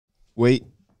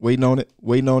waiting on it.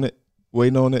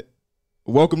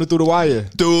 Welcome to Through the Wire.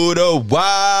 Through the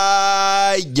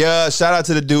Wire. Shout out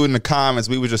to the dude in the comments.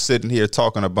 We were just sitting here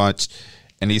talking a bunch,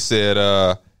 and he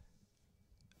said,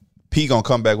 P gonna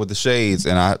come back with the shades,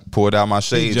 and I pulled out my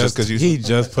shades just because he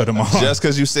just put them on. Just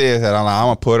because you said that, I'm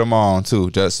gonna put them on too.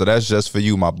 So that's just for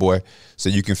you, my boy, so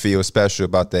you can feel special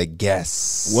about that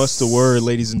guest. What's the word,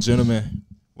 ladies and gentlemen?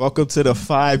 Welcome to the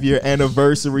 5-year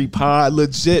anniversary pod.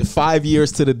 Legit 5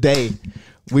 years to the day.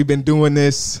 We've been doing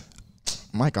this.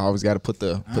 Mike always got to put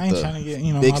the trying to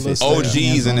get, big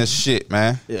OGs in this shit,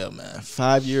 man. Yeah, man.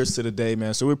 5 years to the day,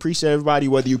 man. So we appreciate everybody,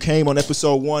 whether you came on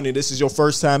episode 1 and this is your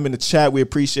first time in the chat. We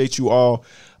appreciate you all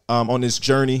on this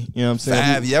journey. You know what I'm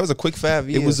saying? That was a quick 5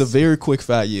 years. It was a very quick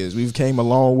 5 years. We've came a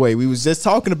long way. We was just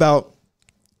talking about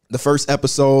the first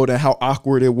episode and how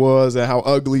awkward it was and how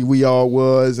ugly we all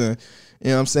was, and you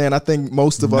know what I'm saying? I think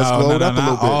most of us glowed up a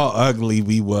little bit. All ugly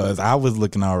we was. I was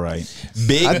looking all right.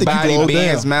 Big body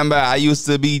bands, remember? I used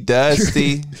to be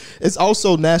dusty. It's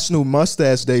also National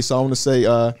Mustache Day, so I want to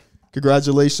say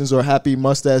congratulations or happy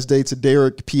Mustache Day to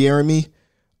Derek Pierre-Me.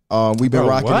 We've been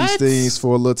rocking these things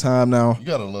for a little time now. You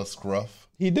got a little scruff.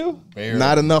 He do? Barely.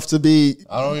 Not enough to be.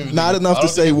 Not enough to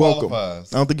say welcome. I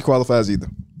don't think he qualifies either.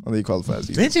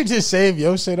 Didn't you just shave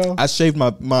your shit off? I shaved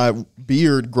my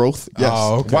beard growth. Yes.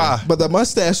 Oh, okay. Why? But the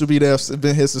mustache would be there.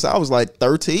 Been here since I was like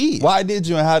 13. Why did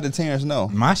you, and how did Terrence know?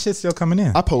 My shit's still coming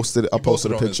in. I posted a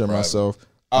picture of myself.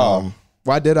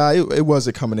 Why did I? It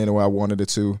wasn't coming in the way I wanted it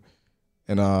to.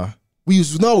 And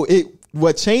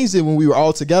what changed it when we were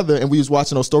all together and we was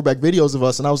watching those throwback videos of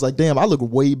us, and I was like, damn, I look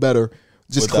way better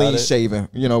just without clean shaven,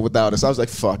 without it. So I was like,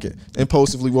 fuck it.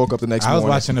 Impulsively woke up the next morning. I was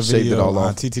watching a video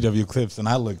on TTW Clips, and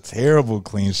I looked terrible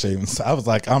clean shaven. So I was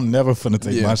like, I'm never finna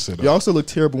take my shit off. You also look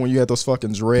terrible when you had those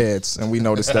fucking dreads, and we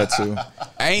noticed that too.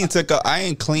 I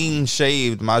ain't clean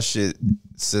shaved my shit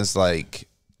since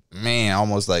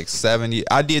almost 7 years.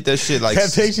 I did that shit like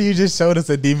that picture you just showed us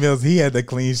at D-Mills. He had the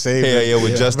clean shave. Yeah,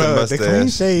 with Justin Mustache. The clean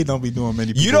shave don't be doing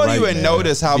many people. You don't even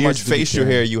notice how much facial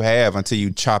hair you have until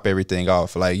you chop everything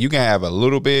off. Like you can have a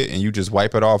little bit and you just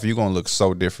wipe it off. You're gonna look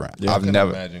so different. Yeah, I've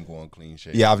never imagine going clean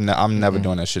shave. Yeah, I'm never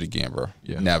doing that shit again, bro.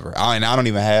 Yeah. Never. I don't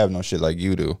even have no shit like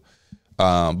you do.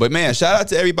 But man, shout out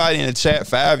to everybody in the chat.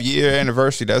 5-year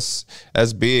anniversary. That's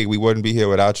big. We wouldn't be here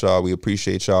without y'all. We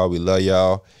appreciate y'all. We love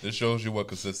y'all. This shows you what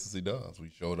consistency does. We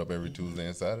showed up every Tuesday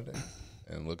and Saturday,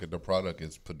 and look at the product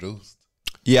it's produced.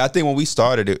 Yeah, I think when we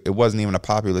started, it wasn't even a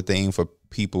popular thing for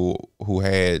people who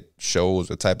had shows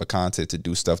or type of content to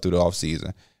do stuff through the off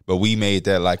season. But we made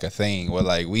that like a thing. We're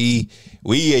like we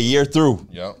a year through.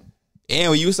 Yep.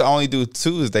 And we used to only do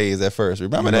Tuesdays at first.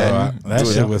 Remember that? That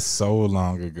shit was so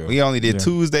long ago. We only did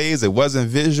Tuesdays. It wasn't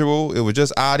visual. It was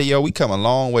just audio. We come a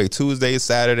long way. Tuesdays,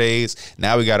 Saturdays.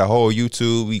 Now we got a whole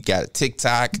YouTube. We got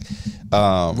TikTok.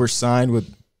 We're signed with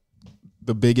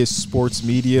the biggest sports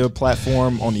media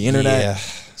platform on the internet. Yeah.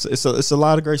 So it's a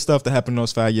lot of great stuff that happened in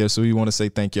those 5 years. So we want to say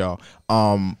thank y'all.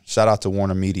 Shout out to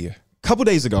Warner Media. A couple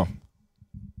days ago,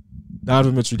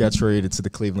 Donovan Mitchell got traded to the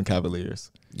Cleveland Cavaliers.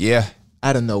 Yeah.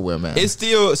 Out of nowhere, man. It's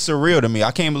still surreal to me. I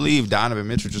can't believe Donovan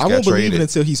Mitchell just got traded. I won't believe it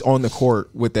until he's on the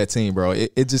court with that team, bro.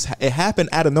 It happened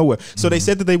out of nowhere. So they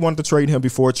said that they wanted to trade him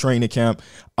before training camp.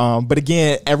 But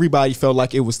again, everybody felt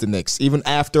like it was the Knicks. Even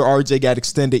after RJ got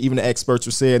extended, even the experts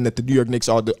were saying that the New York Knicks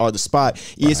are the spot.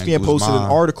 ESPN posted an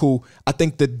article, I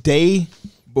think the day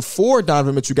before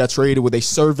Donovan Mitchell got traded, where they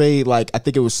surveyed I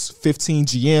think it was 15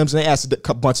 GMs, and they asked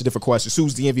a bunch of different questions.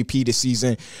 Who's the MVP this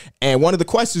season? And one of the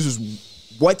questions was,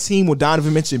 what team will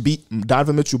Donovan Mitchell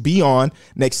be on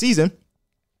next season?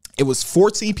 It was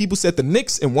 14 people said the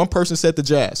Knicks and one person said the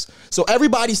Jazz. So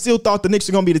everybody still thought the Knicks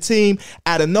were going to be the team.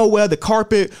 Out of nowhere, the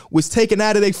carpet was taken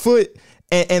out of their foot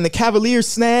and the Cavaliers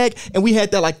snagged. And we had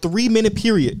that 3-minute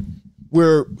period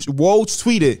where Woj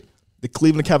tweeted, the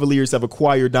Cleveland Cavaliers have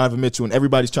acquired Donovan Mitchell, and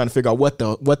everybody's trying to figure out what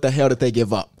the hell did they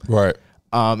give up. Right.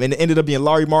 And it ended up being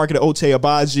Larry Market, Ochai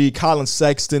Agbaji, Colin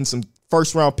Sexton, some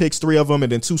first-round picks, 3 of them,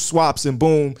 and then 2 swaps, and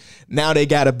boom, now they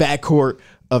got a backcourt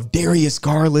of Darius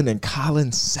Garland and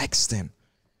Colin Sexton.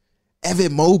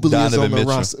 Evan Mobley is on the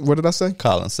roster. What did I say?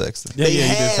 Colin Sexton. They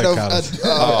had a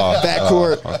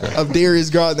backcourt of Darius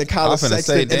Garland and Colin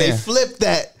Sexton, and they flipped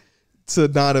that to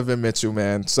Donovan Mitchell,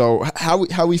 man. So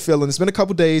how we feeling? It's been a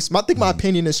couple days. I think my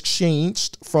opinion has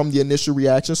changed from the initial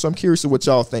reaction, so I'm curious of what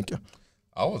y'all thinking.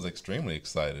 I was extremely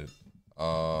excited.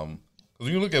 Because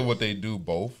when you look at what they do,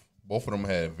 both of them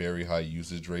had very high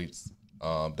usage rates.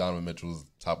 Donovan Mitchell was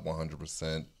top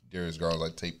 100%. Darius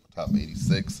Garland top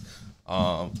 86.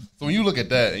 So when you look at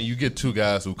that and you get two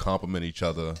guys who complement each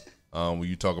other, when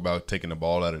you talk about taking the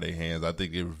ball out of their hands, I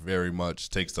think it very much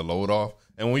takes the load off.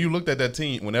 And when you looked at that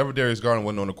team, whenever Darius Garland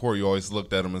wasn't on the court, you always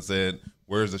looked at him and said,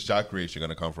 where's the shot creation going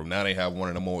to come from? Now they have one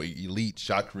of the more elite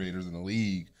shot creators in the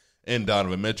league in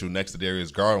Donovan Mitchell next to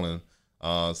Darius Garland.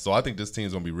 So I think this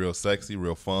team's going to be real sexy,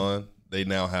 real fun. They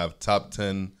now have top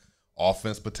 10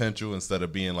 offense potential instead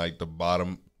of being like the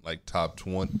bottom, like top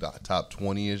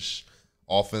 20-ish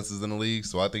offenses in the league.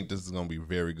 So I think this is going to be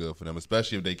very good for them,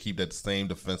 especially if they keep that same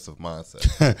defensive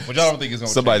mindset, which I don't think is going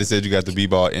to Somebody change. said you got the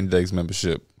B-Ball Index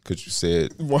membership because you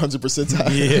said 100%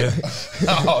 high. Yeah.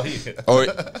 Oh, yeah. or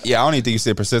yeah, I don't even think you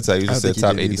said percentile. You just said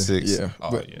top 86. Yeah.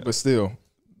 Oh, But still,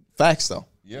 facts though.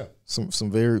 Yeah.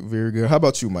 Some very, very good. How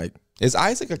about you, Mike? Is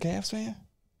Isaac a Cavs fan?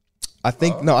 I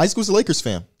think no, Isaac was a Lakers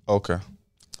fan. Okay.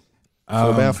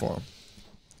 Feel bad for him.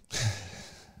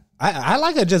 I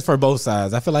like it just for both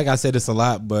sides. I feel like I said this a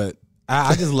lot, but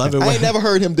I just love it. I ain't never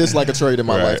heard him dislike a trade in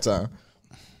my Right. lifetime.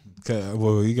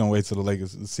 Well, you're going to wait till the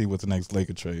Lakers to see what the next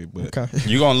Laker trade. But Okay.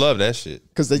 You gonna love that shit.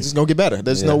 Because they just gonna get better.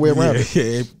 There's no way around it.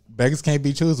 Yeah, beggars can't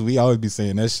be choosers. We always be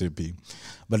saying that shit, P.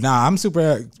 But nah, I'm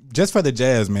super just for the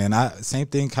Jazz, man. Same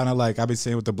thing, kind of like I've been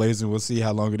saying with the Blazers. We'll see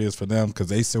how long it is for them because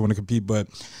they still want to compete. But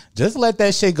just let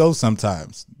that shit go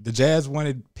sometimes. The Jazz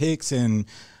wanted picks and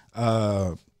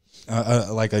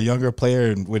like a younger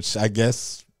player, which I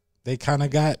guess they kind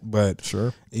of got. But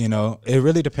Sure. you know, it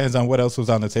really depends on what else was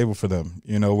on the table for them.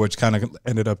 You know, which kind of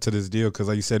ended up to this deal because,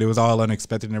 like you said, it was all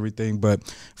unexpected and everything. But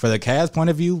for the Cavs' point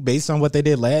of view, based on what they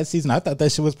did last season, I thought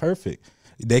that shit was perfect.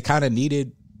 They kind of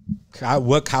needed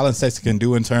what Colin Sexton can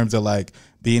do in terms of like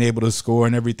being able to score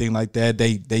and everything like that.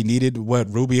 They needed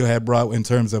what Rubio had brought in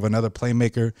terms of another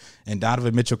playmaker, and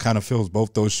Donovan Mitchell kind of fills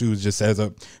both those shoes just as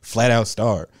a flat out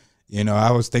star. You know,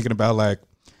 I was thinking about like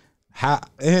how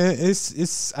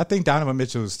it's. I think Donovan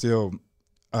Mitchell is still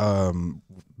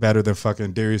better than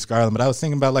fucking Darius Garland, but I was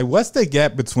thinking about like what's the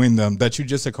gap between them that you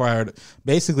just acquired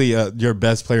basically your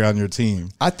best player on your team.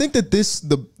 I think that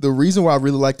the reason why I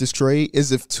really like this trade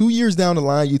is if 2 years down the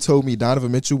line you told me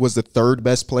Donovan Mitchell was the third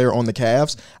best player on the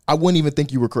Cavs, I wouldn't even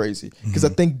think you were crazy because I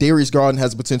think Darius Garland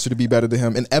has the potential to be better than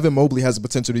him, and Evan Mobley has the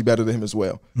potential to be better than him as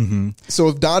well. So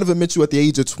if Donovan Mitchell at the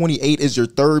age of 28 is your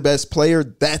third best player,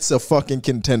 that's a fucking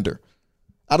contender.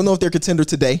 I don't know if they're a contender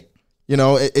today. You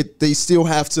know, they still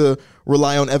have to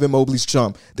rely on Evan Mobley's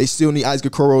jump. They still need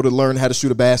Isaac Okoro to learn how to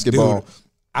shoot a basketball. Dude,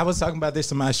 I was talking about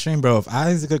this in my stream, bro. If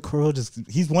Isaac Okoro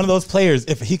he's one of those players,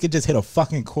 if he could just hit a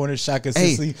fucking corner shot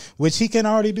consistently, which he can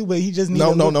already do, but he just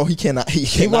needs No, he cannot. He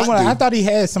cannot do. I thought he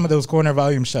had some of those corner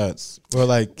volume shots. Or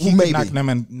like he Maybe. could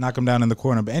knock them down in the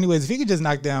corner. But anyways, if he could just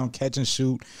knock down, catch and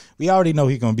shoot, we already know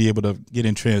he's gonna be able to get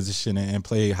in transition and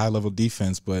play high level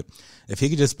defense. But if he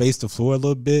could just space the floor a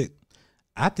little bit,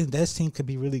 I think that team could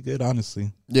be really good,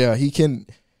 honestly. Yeah, he can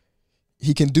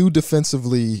do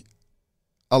defensively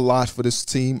a lot for this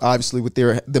team. Obviously, with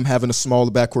them having a smaller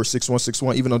backcourt, 6'1",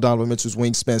 6'1", even though Donovan Mitchell's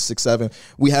wingspan 6'7",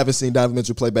 we haven't seen Donovan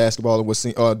Mitchell play basketball and we've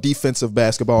seen defensive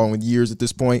basketball in years at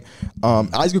this point.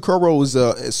 Isaac Okoro is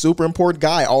a super important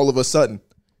guy all of a sudden.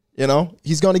 You know,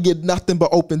 he's going to get nothing but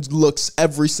open looks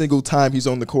every single time he's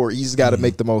on the court. He's got to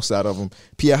make the most out of them.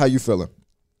 Pierre, how you feeling?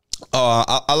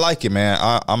 I like it, man.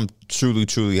 I'm truly,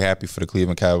 truly happy for the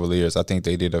Cleveland Cavaliers. I think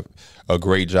they did a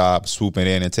great job swooping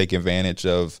in and taking advantage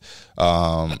of,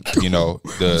 I'm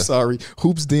sorry.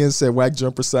 Hoops Den said Whack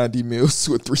Jumper signed D Mills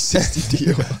to a 360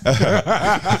 deal.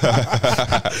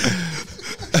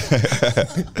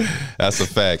 That's a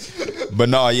fact. But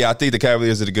no, yeah, I think the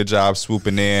Cavaliers did a good job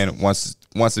swooping in once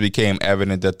it became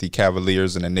evident that the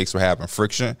Cavaliers and the Knicks were having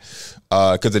friction.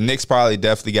 Because the Knicks probably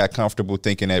definitely got comfortable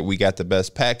thinking that we got the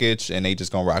best package and they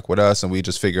just gonna rock with us and we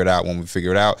just figure it out when we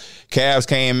figure it out. Cavs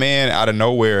came in out of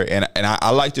nowhere, and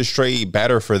I like this trade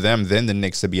better for them than the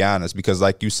Knicks, to be honest, because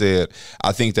like you said,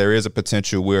 I think there is a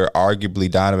potential where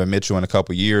arguably Donovan Mitchell in a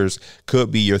couple years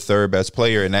could be your third best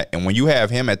player, and when you have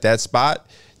him at that spot,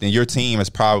 then your team is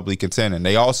probably contending.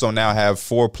 They also now have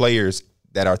 4 players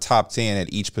that are top 10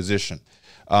 at each position.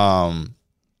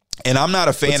 And I'm not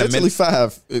a fan Potentially of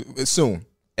 5 soon.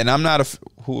 And I'm not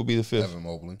who would be the 5th? Evan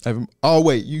Mobley. Oh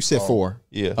wait, you said 4.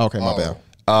 Yeah. Okay, my bad.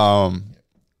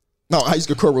 No,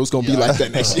 Isaac Okoro's gonna be like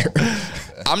that next year.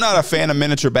 I'm not a fan of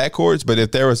miniature backcourts, but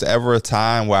if there was ever a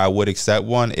time where I would accept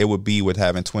one, it would be with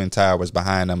having twin towers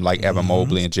behind them, like Evan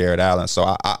Mobley and Jared Allen.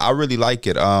 So I really like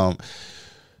it.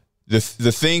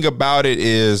 The thing about it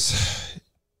is,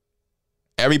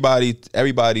 everybody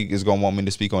is gonna want me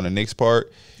to speak on the Knicks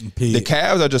part. The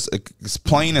Cavs are just, it's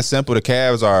plain and simple. The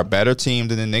Cavs are a better team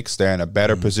than the Knicks. They're in a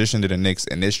better position than the Knicks,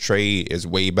 and this trade is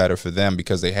way better for them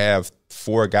because they have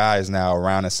 4 guys now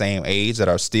around the same age that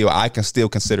are still, I can still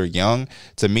consider young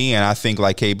to me. And I think,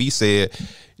 like KB said,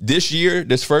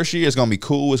 this first year is going to be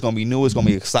cool. It's going to be new. It's going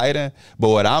to be exciting. But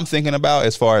what I'm thinking about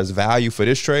as far as value for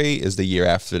this trade is the year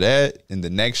after that, and the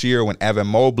next year when Evan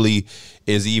Mobley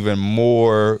is even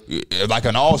more like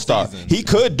an all-star. He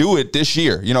could do it this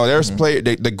year. You know, there's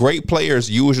the great players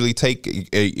usually take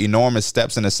enormous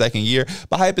steps in the second year.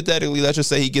 But hypothetically, let's just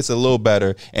say he gets a little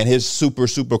better and his super,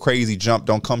 super crazy jump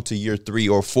don't come to year 3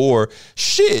 or 4.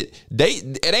 Shit,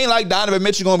 it ain't like Donovan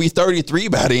Mitchell going to be 33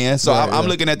 by the end. So I'm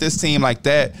looking at this team like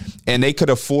that, and they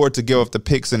could afford to give up the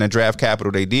picks and the draft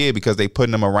capital they did because they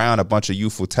putting them around a bunch of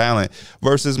youthful talent.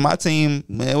 Versus my team,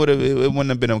 man, it wouldn't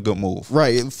have been a good move.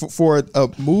 Right. For a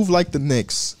move like the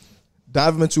Knicks,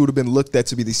 Donovan Mitchell would have been looked at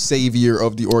to be the savior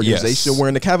of the organization. Yes. Where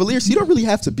in the Cavaliers, he don't really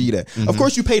have to be that. Mm-hmm. Of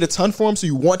course, you paid a ton for him, so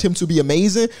you want him to be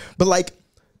amazing. But like,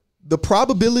 the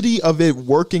probability of it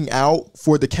working out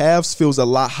for the Cavs feels a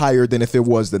lot higher than if it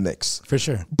was the Knicks. For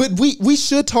sure. But we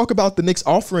should talk about the Knicks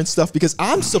offer and stuff, because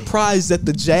I'm surprised that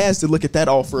the Jazz did look at that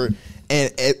offer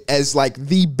and as like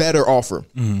the better offer.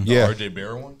 Mm-hmm. Yeah. RJ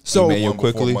Barrett one? So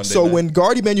when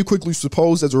Gardy Manuel quickly was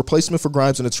proposed as a replacement for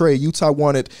Grimes in a trade, Utah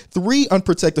wanted 3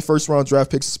 unprotected first-round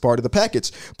draft picks as part of the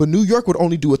package. But New York would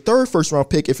only do a 3rd first-round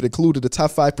pick if it included a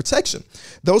top 5 protection.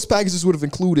 Those packages would have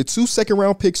included 2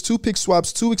 second-round picks, 2 pick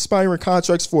swaps, 2 expiring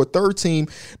contracts for a 3rd team.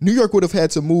 New York would have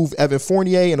had to move Evan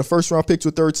Fournier and a first-round pick to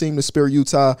a 3rd team to spare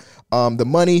Utah the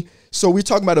money. So we're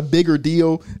talking about a bigger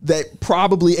deal that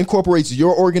probably incorporates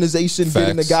your organization,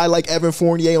 getting a guy like Evan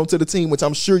Fournier onto the team, which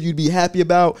I'm sure you'd be happy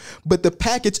about. But the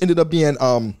package ended up being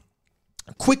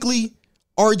quickly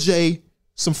RJ,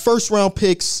 some first-round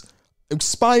picks,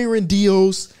 expiring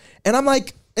deals. And I'm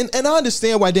like, and I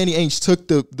understand why Danny Ainge took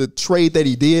the trade that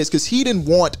he did, because he didn't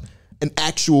want an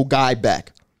actual guy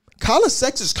back. Colin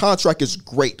Sexton's contract is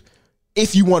great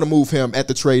if you want to move him at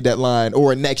the trade deadline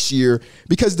or next year,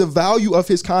 because the value of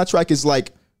his contract is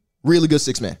like really good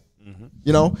 6-man. Mm-hmm.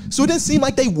 You know? So it didn't seem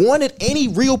like they wanted any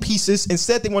real pieces.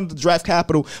 Instead, they wanted to draft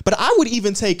capital. But I would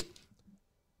even take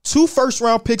 2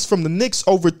 first-round picks from the Knicks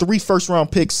over 3 first-round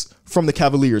picks from the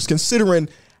Cavaliers, considering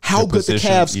how good the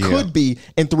Cavs could be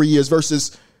in 3 years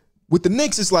versus with the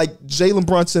Knicks, it's like Jalen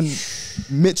Brunson,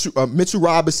 Mitchell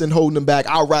Robinson holding them back.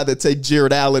 I'd rather take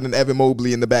Jared Allen and Evan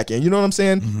Mobley in the back end. You know what I'm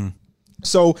saying? Mm-hmm.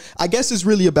 So I guess it's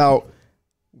really about,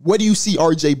 what do you see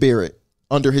RJ Barrett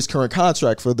under his current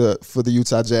contract for the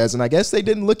Utah Jazz? And I guess they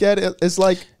didn't look at it as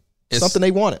like something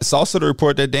they wanted. It's also the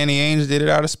report that Danny Ainge did it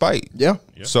out of spite. Yeah.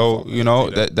 So, you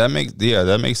know,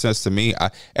 that makes sense to me.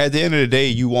 At the end of the day,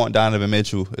 you want Donovan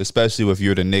Mitchell, especially if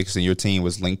you're the Knicks and your team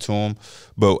was linked to him.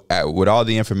 But with all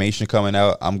the information coming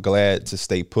out, I'm glad to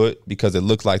stay put, because it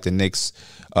looked like the Knicks,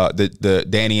 the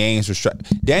Danny Ainge was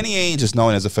Danny Ainge is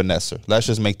known as a finesser. Let's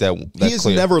just make that he has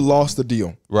clear. Never lost a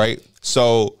deal. Right?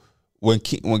 So when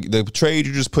the trade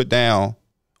you just put down,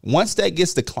 once that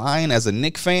gets declined as a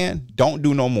Knicks fan, don't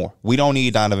do no more. We don't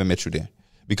need Donovan Mitchell then.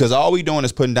 Because all we doing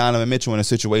is putting Donovan Mitchell in a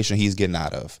situation he's getting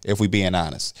out of, if we being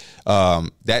honest.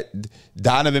 That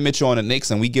Donovan Mitchell on the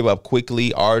Knicks and we give up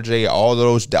quickly, RJ, all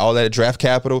that draft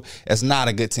capital, it's not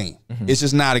a good team. Mm-hmm. It's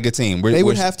just not a good team. They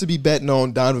would have to be betting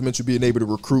on Donovan Mitchell being able to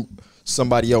recruit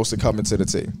somebody else to come into the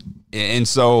team. And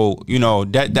so, you know,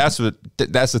 that's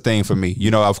the thing for me. You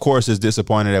know, of course, it's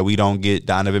disappointing that we don't get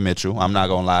Donovan Mitchell. I'm not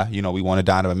gonna lie. You know, we wanted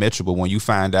Donovan Mitchell, but when you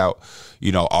find out,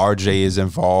 you know, RJ is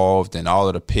involved and all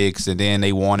of the picks, and then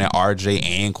they wanted RJ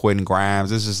and Quentin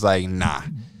Grimes, it's just like, nah,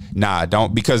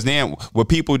 don't. Because then what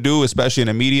people do, especially in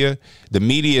the media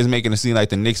is making it seem like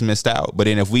the Knicks missed out. But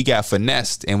then if we got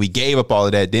finessed and we gave up all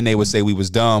of that, then they would say we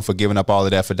was dumb for giving up all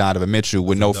of that for Donovan Mitchell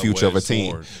with no future of a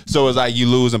team. So it's like you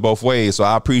losing both ways. So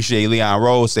I appreciate Leon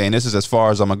Rose saying, this is as far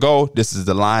as I'm going to go. This is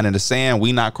the line in the sand.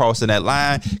 We not crossing that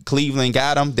line. Cleveland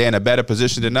got them. They're in a better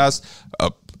position than us.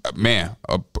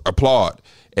 Applaud.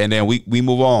 And then we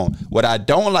move on. What I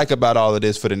don't like about all of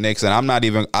this for the Knicks, and I'm not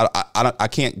even, I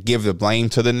can't give the blame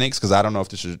to the Knicks because I don't know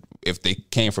if they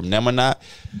came from them or not.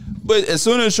 But as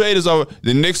soon as the trade is over,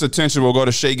 the Knicks' attention will go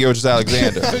to Shai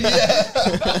Gilgeous-Alexander.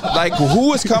 Like,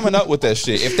 who is coming up with that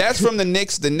shit? If that's from the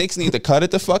Knicks need to cut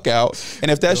it the fuck out.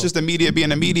 And if that's just the media being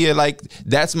the media, like,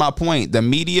 that's my point. The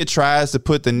media tries to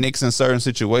put the Knicks in certain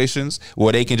situations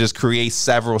where they can just create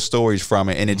several stories from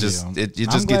it, and it just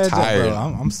gets tired.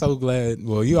 I'm so glad.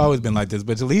 Well, you always been like this,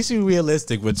 but at least you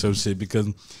realistic with your shit, because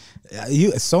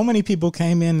so many people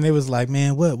came in and they was like,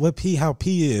 man, how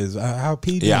P is, how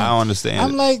P doing? Yeah, I don't understand.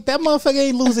 I'm like, that motherfucker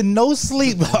ain't losing no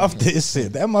sleep off this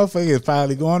shit. That motherfucker is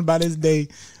probably going about his day,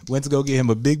 went to go get him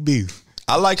a big beef.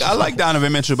 I like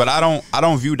Donovan Mitchell, but I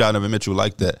don't view Donovan Mitchell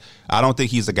like that. I don't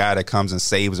think he's a guy that comes and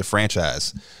saves a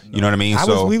franchise. You know what I mean?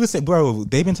 We would say, bro,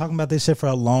 they've been talking about this shit for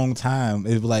a long time.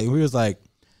 It was like we was like,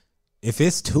 if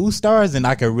it's 2 stars, then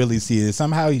I could really see it.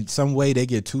 Somehow, some way they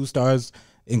get 2 stars,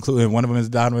 including one of them is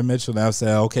Donovan Mitchell. And I'll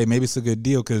say, okay, maybe it's a good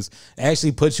deal because it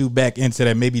actually puts you back into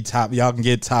that maybe top. Y'all can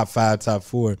get top 5, top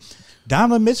 4.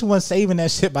 Donovan Mitchell was saving that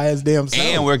shit by his damn self.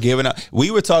 And we're giving up. We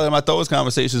were talking about those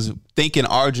conversations thinking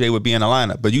RJ would be in the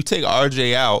lineup. But you take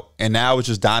RJ out, and now it's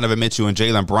just Donovan Mitchell and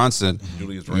Jalen Brunson.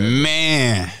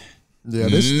 Man. Yeah,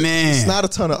 it's not a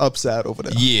ton of upside over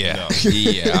there. Yeah.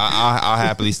 Yeah. I'll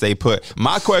happily stay put.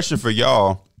 My question for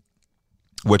y'all,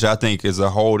 which I think is a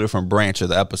whole different branch of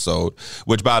the episode,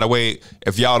 which, by the way,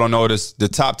 if y'all don't notice, the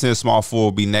top 10 small forward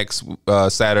will be next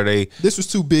Saturday. This was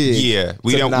too big. Yeah.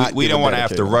 We don't want to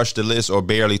have to rush the list or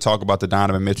barely talk about the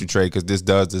Donovan Mitchell trade because this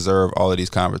does deserve all of these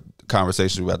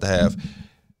conversations we're about to have.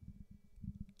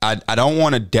 I don't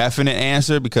want a definite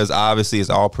answer because obviously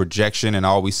it's all projection and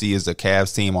all we see is the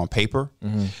Cavs team on paper.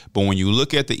 Mm-hmm. But when you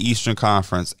look at the Eastern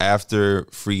Conference after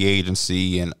free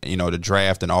agency and the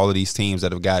draft and all of these teams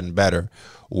that have gotten better,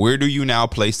 where do you now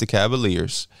place the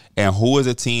Cavaliers? And who is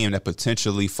a team that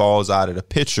potentially falls out of the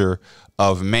picture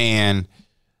of, man,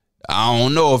 I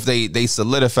don't know if they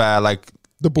solidify like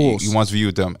the Bulls. You once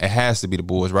viewed them. It has to be the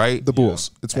Bulls, right? The Bulls.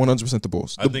 Yeah. It's 100% the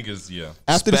Bulls. I think it's,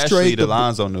 After Especially this trade, the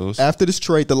Lonzo news. After this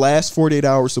trade, the last 48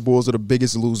 hours, the Bulls are the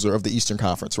biggest loser of the Eastern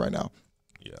Conference right now.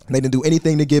 Yeah. They didn't do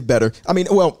anything to get better. I mean,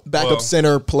 backup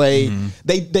center play.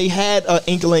 Mm-hmm. They had an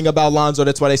inkling about Lonzo.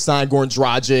 That's why they signed Goran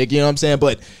Dragic. You know what I'm saying?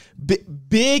 But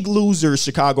big losers,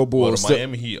 Chicago Bulls. The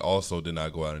Miami Heat also did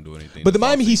not go out and do anything. But the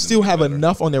Miami Heat still have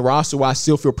enough on their roster where I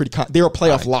still feel pretty they're a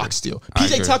playoff lock still.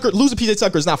 Losing PJ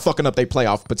Tucker is not fucking up their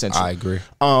playoff potential. I agree.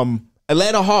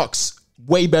 Atlanta Hawks,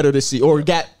 way better this season, or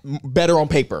got better on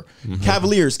paper. Mm-hmm.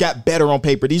 Cavaliers got better on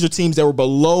paper. These are teams that were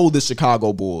below the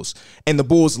Chicago Bulls, and the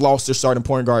Bulls lost their starting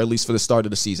point guard at least for the start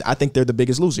of the season. I think they're the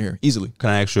biggest loser here, easily. Can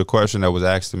I ask you a question that was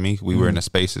asked to me? We were in the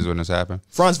spaces when this happened.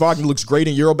 Franz Wagner looks great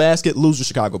in Eurobasket, loser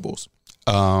Chicago Bulls.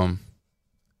 On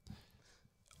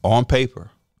paper,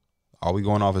 all we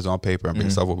going off is on paper and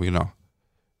based off what we know.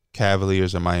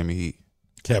 Cavaliers or Miami Heat?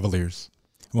 Cavaliers.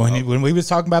 When we was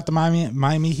talking about the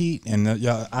Miami Heat, and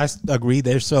I agree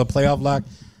they're still a playoff lock.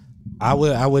 I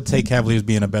would take Cavaliers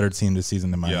being a better team this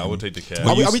season than Miami. Yeah, I would take the Cavs.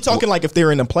 Are we talking like if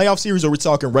they're in the playoff series, or are we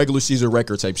talking regular season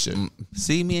record type shit?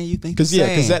 See, man, you think because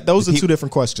those are two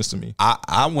different questions to me.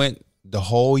 I went the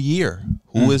whole year.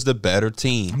 Who is the better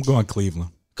team? I'm going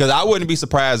Cleveland. Because I wouldn't be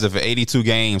surprised if in 82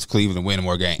 games, Cleveland win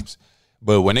more games.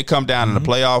 But when it come down to the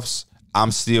playoffs, I'm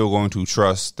still going to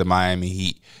trust the Miami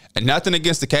Heat. And nothing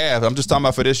against the Cavs. I'm just talking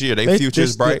about for this year. Their future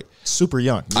is bright. Super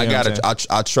young.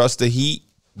 I trust the Heat,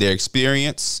 their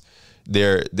experience,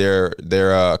 their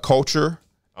culture,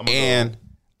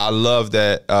 I love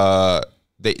that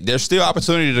there's still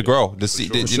opportunity to grow.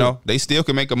 They still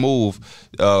can make a move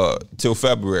till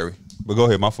February. But go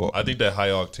ahead, my fault. I think that high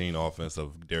octane offense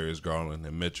of Darius Garland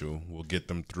and Mitchell will get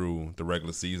them through the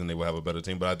regular season. They will have a better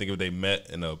team. But I think if they met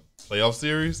in a playoff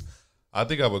series, I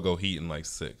think I would go Heat in like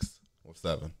 6 or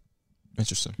 7.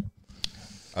 Interesting.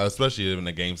 Especially in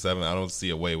the game 7, I don't see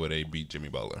a way where they beat Jimmy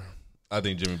Butler. I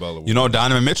think Jimmy Butler will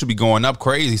Donovan Mitchell be going up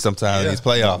crazy sometimes in these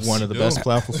playoffs. One of the best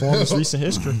playoff performers in recent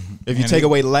history. If you take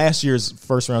away last year's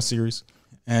first round series.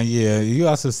 And you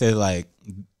also said like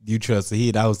you trust the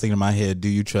Heat. I was thinking in my head, do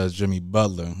you trust Jimmy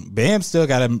Butler? Bam still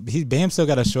got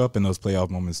to show up in those playoff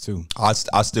moments too. I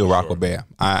still rock with Bam.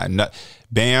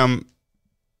 Bam.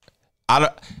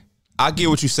 I get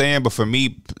what you're saying, but for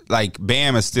me, like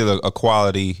Bam is still a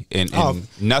quality, and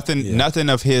nothing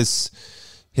of his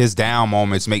down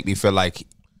moments make me feel like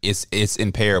it's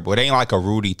imparable. It ain't like a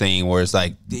Rudy thing where it's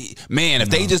like, man, if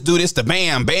they just do this to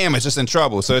Bam is just in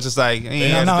trouble. So it's just like,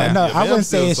 I wouldn't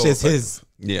say it's just his.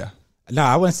 Yeah. No,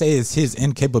 I wouldn't say it's his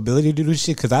incapability to do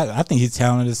shit because I think he's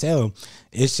talented as hell.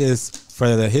 It's just for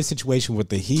his situation with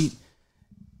the Heat.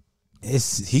 He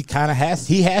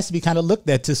has to be kind of looked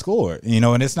at to score,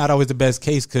 and it's not always the best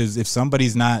case because if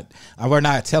somebody's not, we're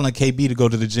not telling KB to go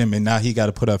to the gym and now he got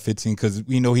to put up 15 because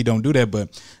we know he don't do that.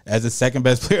 But as the second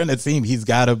best player on the team, he's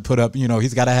got to put up,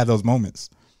 he's got to have those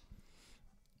moments.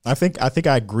 I think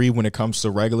I agree when it comes to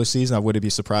regular season. I wouldn't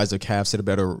be surprised if Cavs hit a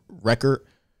better record.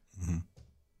 Mm-hmm.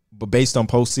 But based on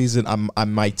postseason, I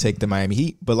might take the Miami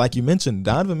Heat. But like you mentioned,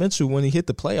 Donovan Mitchell, when he hit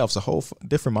the playoffs, a whole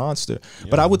different monster. Yeah.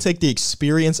 But I would take the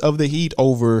experience of the Heat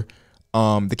over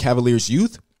the Cavaliers'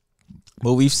 youth.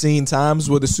 But we've seen times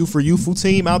where the super youthful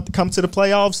team come to the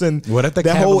playoffs and What if the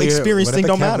that whole Cavaliers- experience what if thing the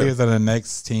don't matter. Cavaliers are the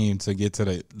next team to get to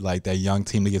that young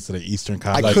team to get to the Eastern I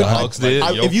Conference. couldn't. Hawks did.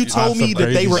 If you told me Some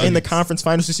that they were crazy in the shit. conference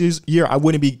finals this year, I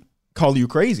wouldn't be calling you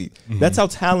crazy. That's how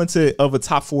talented of a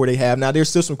top four they have. Now, there's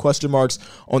still some question marks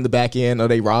on the back end of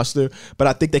their roster, but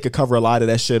I think they could cover a lot of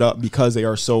that shit up because they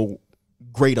are so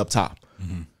great up top.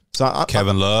 So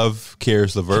Kevin Love,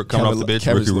 Karis LeVert coming off the bench,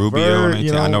 Karis Ricky Rubio. LeVert, on that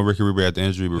you team. I know. know Ricky Rubio had the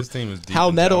injury, but This team is deep. Hal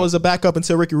in Neto talent. as a backup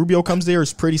until Ricky Rubio comes there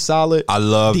is pretty solid. I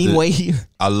love Dean Wade.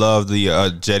 I love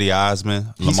the Jetty Osman,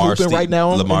 He's Lamar hooping right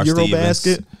now in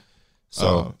Eurobasket.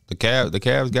 So the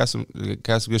Cavs got some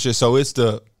good shit. So it's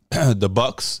the the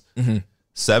Bucks,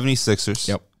 76ers,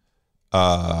 Yep.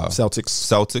 Celtics,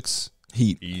 Celtics,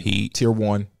 Heat, tier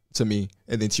 1 to me,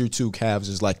 and then tier 2 Cavs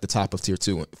is like the top of tier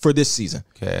 2 for this season.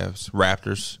 Cavs,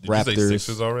 Raptors. Did you say Raptors.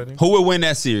 Sixers already? Who would win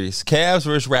that series? Cavs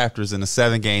versus Raptors in a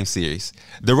 7-game series.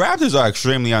 The Raptors are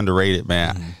extremely underrated,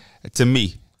 man. To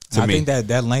me. I think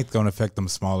that length gonna affect them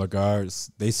smaller guards.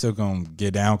 They still gonna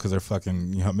get down because they're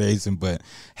fucking amazing. But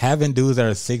having dudes that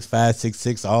are 6'5",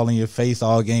 6'6", all in your face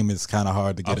all game is kind of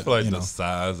hard to I get. feel like the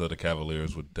size of the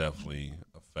Cavaliers would definitely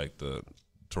affect the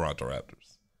Toronto Raptors.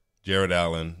 Jared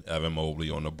Allen, Evan Mobley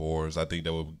on the boards. I think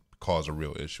that would cause a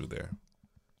real issue there.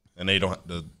 And they don't.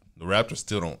 The Raptors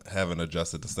still haven't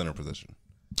adjusted the center position.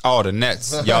 Oh, the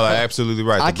Nets. Y'all are absolutely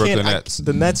right. The Brooklyn Nets.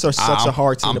 The Nets are such a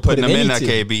hard team I'm to put putting them in any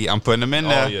there, team. KB. I'm putting them in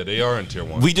there. Oh yeah, they are in tier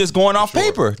 1. We just going off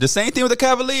paper. The same thing with the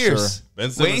Cavaliers. Sure. Ben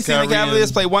We Simmons, ain't seen the Kyrie, Cavaliers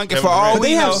and play one game Kevin for all Durant. But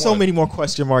they we have know. so many more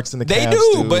question marks than the They Cavs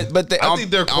do, do. but they, I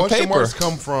think their on question paper. marks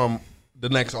come from the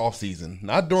next offseason,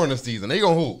 not during the season. They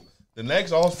gonna hoop the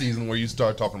next offseason where you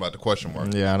start talking about the question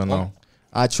mark. Yeah, I don't know.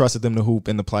 I trusted them to hoop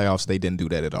in the playoffs. They didn't do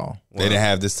that at all. They didn't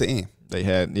have this team. They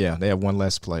had one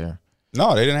less player.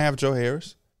 No, they didn't have Joe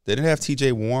Harris. They didn't have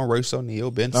T.J. Warren, Royce O'Neal,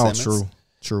 Ben Oh, Simmons.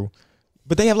 true.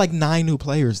 But they have like 9 new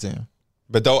players then.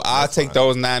 But though I take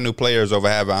those 9 new players over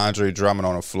having Andre Drummond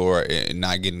on the floor and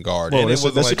not getting guarded. Well, And it that's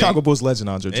wasn't like Chicago Bulls legend,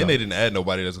 Andre And Drummond. they didn't add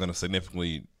nobody that's gonna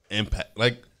significantly impact.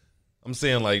 Like I'm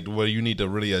saying, like where you need to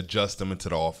really adjust them into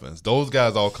the offense. Those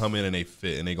guys all come in and they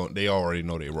fit, and they already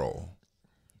know their role.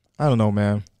 I don't know,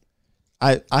 man.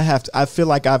 I feel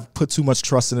like I've put too much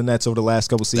trust in the Nets over the last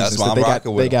couple seasons. why I'm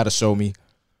rocking with They them. got to show me.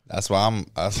 That's why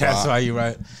That's why you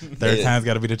right. Third Yeah. time's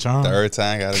got to be the charm. third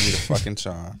time got to be the fucking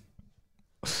charm.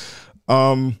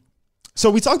 So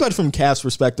we talked about it from Cavs'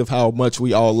 perspective, how much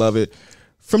we all love it.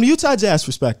 From the Utah Jazz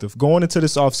perspective, going into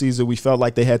this offseason, we felt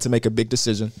like they had to make a big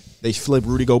decision. They flipped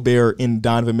Rudy Gobert and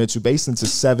Donovan Mitchell based into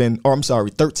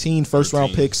 13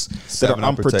 first-round picks that 7 are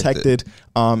unprotected,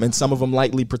 and some of them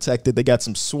lightly protected. They got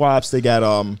some swaps. They got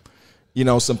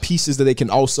some pieces that they can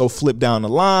also flip down the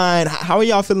line. How are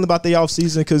y'all feeling about the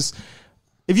offseason? Because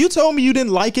if you told me you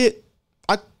didn't like it,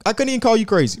 I couldn't even call you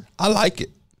crazy. I like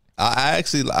it.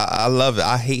 I love it.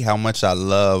 I hate how much I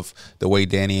love the way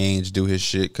Danny Ainge do his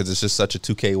shit because it's just such a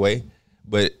 2K way.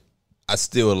 But I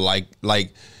still like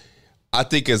I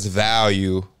think it's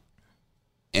value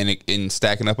in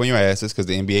stacking up on your assets because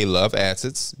the NBA love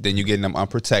assets. Then you getting them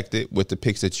unprotected with the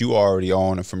picks that you already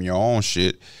own and from your own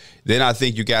shit. Then I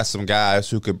think you got some guys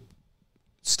who could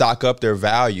stock up their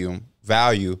value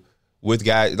with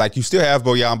guys like you still have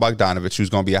Bojan Bogdanovic, who's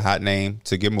going to be a hot name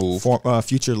to get moved.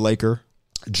 Future Laker.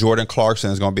 Jordan Clarkson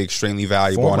is going to be extremely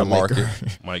valuable on the market.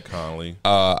 Mike Conley.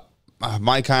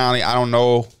 Mike Conley, I don't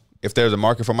know if there's a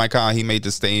market for Mike Conley. He may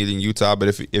just stay in Utah,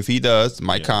 but if he does,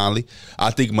 Mike Conley. I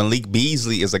think Malik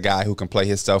Beasley is a guy who can play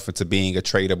himself into being a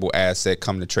tradable asset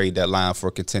come to trade deadline for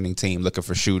a contending team looking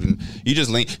for shooting. You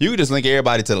can just link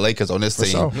everybody to the Lakers on this team.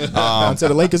 So, until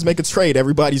the Lakers make a trade,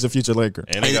 everybe's a future Laker.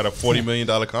 And they got a $40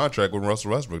 million contract with Russell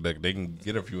Westbrook that they can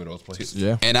get a few of those places.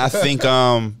 Yeah. And I think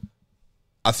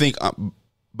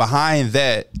behind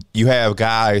that, you have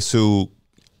guys who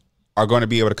are going to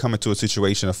be able to come into a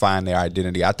situation to find their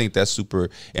identity. I think that's super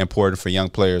important for young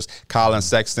players. Colin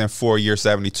Sexton, 4-year,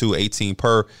 72, 18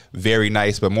 per, very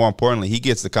nice. But more importantly, he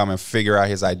gets to come and figure out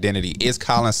his identity. Is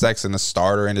Colin Sexton a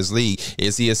starter in his league?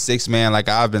 Is he a sixth man like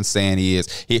I've been saying he is?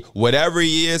 Whatever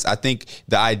he is, I think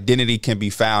the identity can be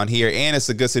found here. And it's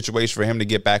a good situation for him to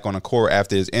get back on the court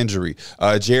after his injury.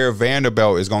 Jared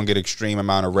Vanderbilt is going to get extreme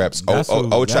amount of reps.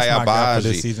 Ochai my guy for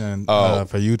this Abaji, season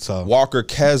for Utah. Walker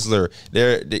Kessler,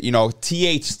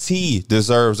 THT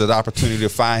deserves an opportunity to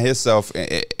find himself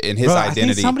in his I think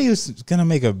identity. somebody was gonna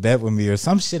make a bet with me or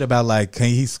some shit about like can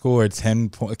he score 10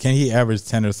 points? Can he average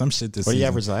 10 or some shit this What season? he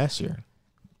averaged last year?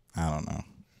 I don't know.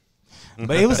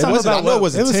 But it was something wasn't- I about know it what,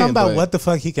 wasn't 10, something about but- what the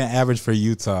fuck he can average for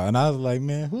Utah, and I was like,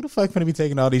 man, who the fuck gonna be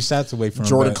taking all these shots away from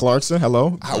Jordan him? Clarkson,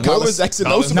 hello. Collins Exit.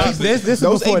 Those No, this is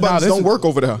those before- A buttons no, this don't is- work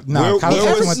over there. No, He Collins Exit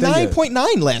averaged went there yet.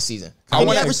 9.9 last season. Collins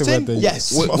And he averaged Exit went 10. there yet.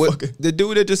 Yes, What, motherfucker. the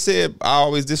dude that just said I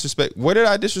always disrespect. Where did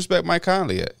I disrespect Mike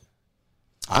Conley at?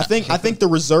 I think the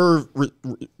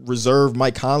reserve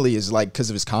Mike Conley is like because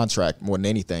of his contract more than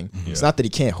anything. It's not that he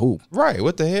can't hoop. Right.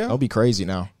 What the hell? Don't be crazy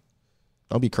now.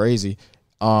 Don't be crazy.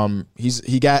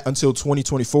 He got until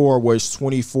 2024, was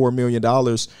 $24 million.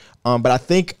 But I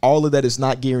think all of that is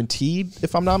not guaranteed,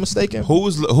 if I'm not mistaken. Who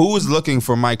is looking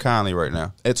for Mike Conley right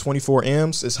now? At 24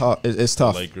 M's, it's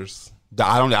tough. Lakers.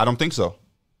 I don't think so.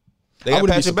 They I got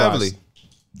wouldn't be Patrick Beverly. surprised.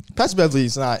 Patrick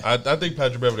Beverly's not. I think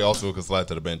Patrick Beverly also could slide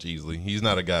to the bench easily. He's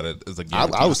not a guy that is a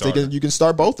guaranteed I was starter. thinking you can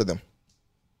start both of them.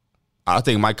 I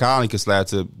think Mike Conley could slide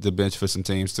to the bench for some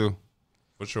teams too.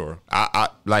 For sure. I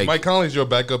like Mike Conley's your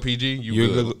backup PG. you're a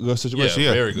good Yeah, situation.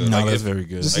 Yeah, very good. No, Like, that's if- very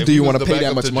good. Just Like, do if you he want was to the pay that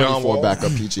backup much to money John for a Wall,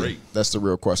 backup PG? great. That's the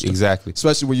real question. Exactly.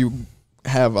 Especially when you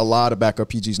have a lot of backup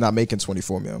PGs not making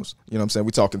 24 mils. You know what I'm saying? We're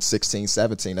talking 16,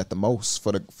 17 at the most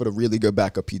for the really good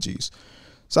backup PGs.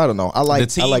 So I don't know. I like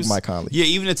Mike Conley. Yeah,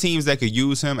 even the teams that could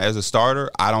use him as a starter,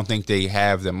 I don't think they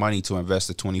have the money to invest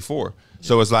the 24.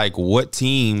 So it's like, what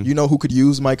team? You know who could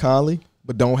use Mike Conley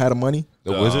but don't have the money?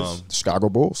 The Wizards? The Chicago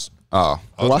Bulls. Oh,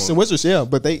 The Washington Wizards, yeah,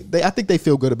 but they I think they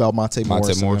feel good about Monte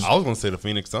Morris. Morris. I was going to say the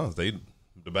Phoenix Suns. The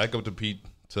backup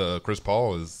to Chris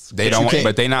Paul is they don't. can't-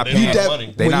 But they not They paying. don't have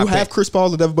money. They When not you have pay- Chris Paul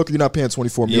and Devin Booker, you're not paying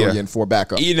 24 million for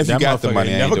backup. Even if you That got the motherfucker money,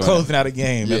 ain't I ain't never doing closing it. out a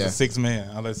game Yeah. as a 6-man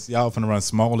unless y'all finna run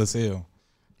small as hell.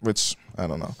 Which I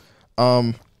don't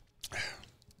know.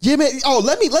 Yeah, man. Oh,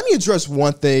 let me address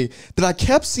one thing that I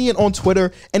kept seeing on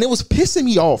Twitter, and it was pissing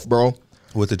me off, bro.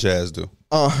 What the Jazz do?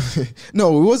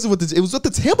 No, it wasn't what it was what the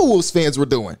Timberwolves fans were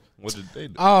doing. What did they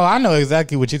do? Oh, I know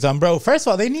exactly what you're talking, bro. First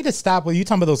of all, they need to stop when you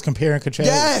talking about those compare and contrast.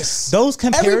 Yes, those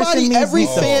comparison every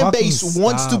means fan fucking base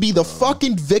wants to stop, be the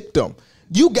fucking victim.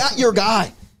 You got your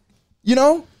guy, you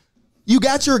know. You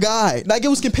got your guy. Like it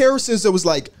was comparisons that was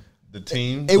like The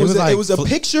team. it was like a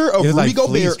picture of it was Rudy like Gobert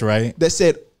fleeced, right? that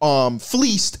said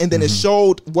fleeced, and then it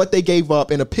showed what they gave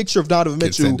up, and a picture of Donovan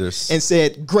Mitchell Contenders. and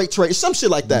said great trade, some shit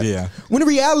like that. Yeah. When in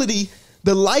reality,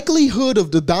 the likelihood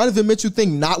of the Donovan Mitchell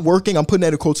thing not working, I'm putting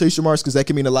that in quotation marks because that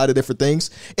can mean a lot of different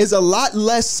things, is a lot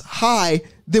less high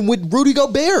than with Rudy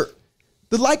Gobert.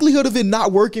 The likelihood of it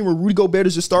not working with Rudy Gobert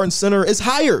as your starting center is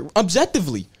higher,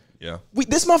 objectively. Yeah.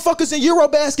 This motherfucker's in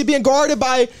Eurobasket being guarded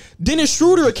by Dennis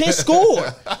Schroeder. It can't score.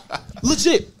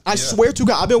 Legit. I swear to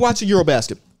God, I've been watching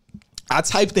Eurobasket. I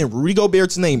typed in Rudy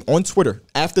Gobert's name on Twitter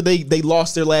after they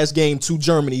lost their last game to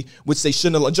Germany, which they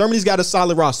shouldn't have. Germany's got a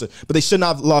solid roster, but they shouldn't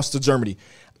have lost to Germany.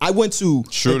 I went to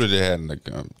Schroeder, they had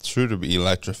Schroeder be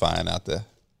electrifying out there.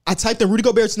 I typed in Rudy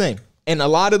Gobert's name, and a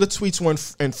lot of the tweets were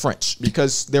in French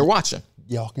because they're watching.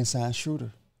 Y'all can sign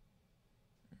Schroeder.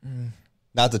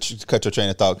 Not to cut your train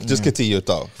of thought. Just continue your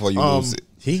thought before you lose it.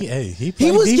 He He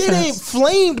played was defense. getting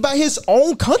flamed by his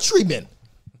own countrymen.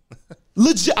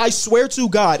 Legit, I swear to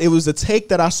God, it was a take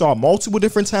that I saw multiple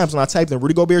different times when I typed in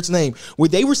Rudy Gobert's name, where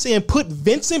they were saying put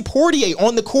Vincent Poirier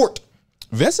on the court.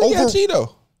 Vincent got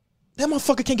Cheeto. That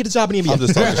motherfucker can't get a job in the NBA. I'm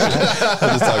just talking shit.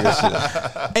 I'm just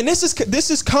talking shit. And this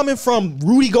is coming from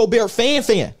Rudy Gobert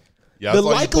fan. Yeah, I The saw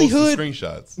you posted likelihood-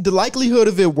 screenshots. The likelihood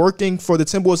of it working for the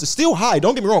Timberwolves is still high.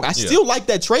 Don't get me wrong. I still like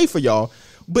that trade for y'all,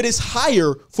 but it's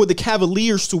higher for the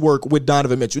Cavaliers to work with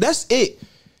Donovan Mitchell. That's it.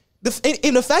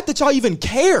 And the fact that y'all even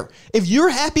care. If you're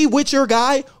happy with your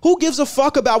guy, who gives a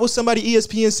fuck about what somebody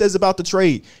ESPN says about the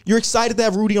trade? You're excited to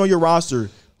have Rudy on your roster.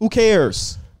 Who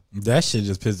cares? That shit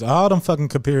just pissed all them fucking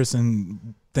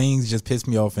comparison things just pissed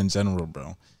me off in general,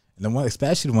 bro. And the one,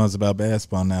 especially the ones about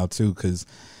basketball now too, because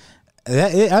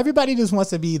everybody just wants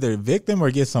to be either victim or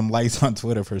get some likes on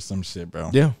Twitter for some shit, bro.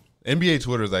 Yeah. NBA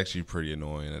Twitter is actually pretty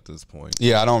annoying at this point.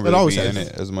 Yeah, I don't really always be in has.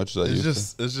 it as much as I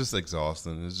used to. It's just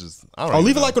exhausting. It's just I don't. Oh, even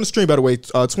leave a know. like on the stream, by the way.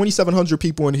 2,700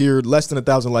 people in here, less than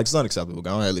 1,000 likes is unacceptable.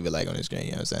 Go ahead, leave a like on this screen.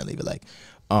 You know what I'm saying? Leave a like.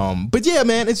 But yeah,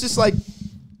 man, it's just like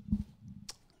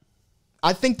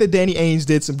I think that Danny Ainge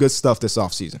did some good stuff this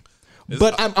offseason.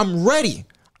 But I'm ready.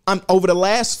 I'm over the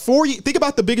last 4 years. Think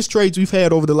about the biggest trades we've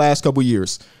had over the last couple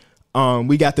years.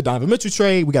 We got the Donovan Mitchell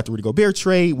trade. We got the Rudy Gobert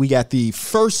trade. We got the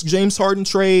first James Harden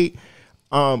trade.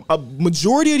 A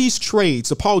majority of these trades,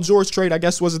 the Paul George trade, I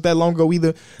guess wasn't that long ago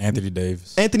either. Anthony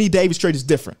Davis. Anthony Davis trade is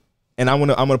different, and I'm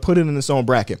gonna put it in its own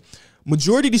bracket.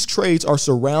 Majority of these trades are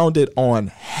surrounded on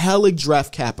hella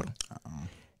draft capital,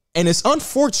 And it's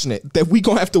unfortunate that we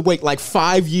gonna have to wait like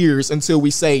 5 years until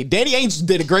we say Danny Ainge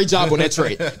did a great job on that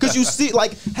trade. Because you see,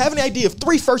 like, having the idea of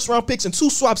 3 first-round picks and 2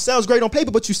 swaps sounds great on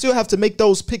paper, but you still have to make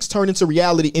those picks turn into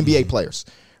reality NBA players,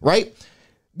 right?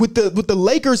 With the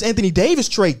Lakers Anthony Davis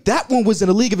trade, that one was in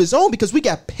a league of his own because we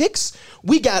got picks,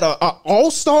 we got a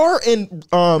all-star in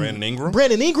Brandon Ingram.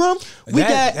 We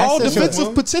got all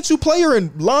defensive potential player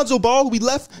in Lonzo Ball. We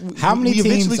left. How many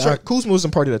teams? Kuzma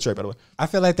wasn't part of that trade, by the way. I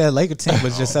feel like that Laker team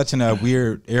was just such a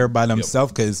weird era by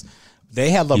themselves because they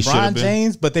had LeBron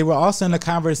James, but they were also in the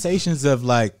conversations of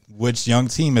like which young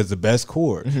team is the best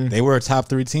core. They were a top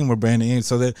 3 team with Brandon Ingram,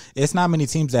 so that it's not many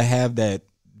teams that have that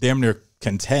damn near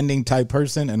contending type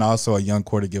person and also a young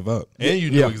core to give up. And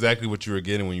you knew exactly what you were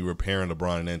getting when you were pairing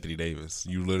LeBron and Anthony Davis.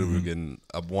 You literally were getting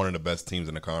one of the best teams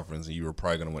in the conference, and you were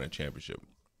probably going to win a championship.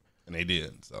 And they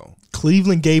did. So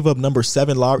Cleveland gave up number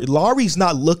 7 Lowry. Lowry's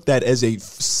not looked at as a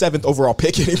 7th overall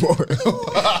pick anymore.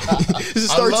 This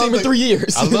is third team in 3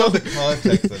 years. I love the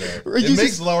context of that. It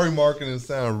makes Lowry Markkinen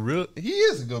sound real. He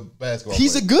is a good basketball player.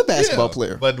 He's a good basketball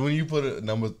player. But when you put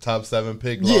a top 7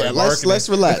 pick, let's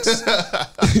relax.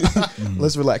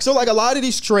 Let's relax. So like a lot of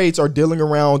these trades are dealing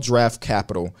around draft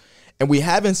capital, and we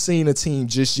haven't seen a team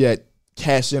just yet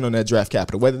cash in on that draft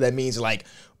capital. Whether that means like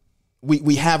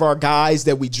we have our guys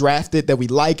that we drafted that we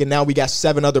like, and now we got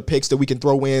 7 other picks that we can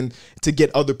throw in to get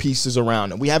other pieces around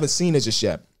them. We haven't seen it just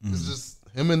yet. It's just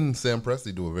him and Sam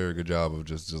Presti do a very good job of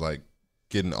just like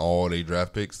getting all their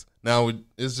draft picks. Now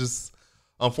it's just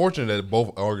unfortunate that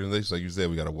both organizations, like you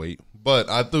said, we got to wait. But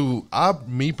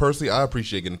me personally, I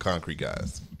appreciate getting concrete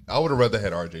guys. I would have rather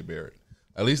had RJ Barrett.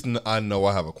 At least I know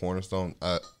I have a cornerstone,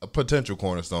 a potential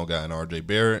cornerstone guy in RJ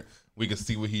Barrett. We could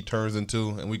see what he turns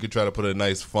into, and we could try to put a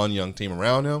nice, fun young team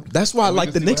around him. That's why I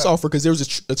like the Knicks offer, because there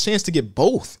was a chance to get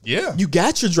both. Yeah. You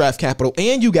got your draft capital,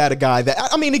 and you got a guy that,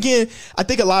 I mean, again, I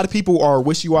think a lot of people are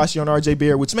wishy-washy on RJ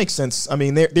Barrett, which makes sense. I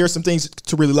mean, there are some things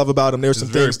to really love about him. There's some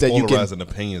things that you can. Polarizing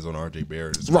opinions on RJ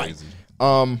Barrett. It's crazy.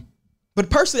 But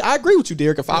personally, I agree with you,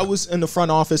 Derek. If I was in the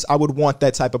front office, I would want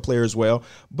that type of player as well.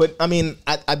 But, I mean,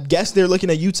 I guess they're looking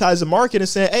at Utah as a market and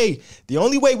saying, hey, the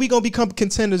only way we're going to become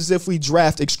contenders is if we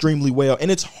draft extremely well.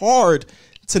 And it's hard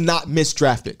to not miss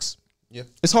draft picks. Yeah.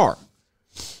 It's hard.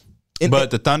 But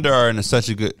the Thunder are in such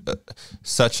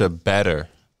a better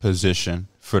position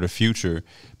for the future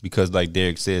because, like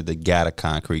Derek said, they got a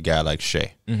concrete guy like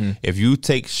Shea. If you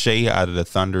take Shea out of the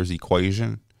Thunder's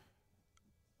equation,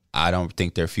 I don't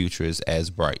think their future is as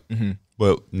bright.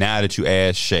 But now that you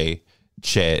add Shea,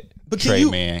 Chet, Trey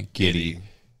Man, Giddey.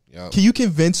 Can you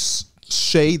convince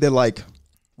Shea that, like,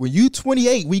 when you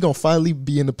 28, we going to finally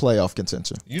be in the playoff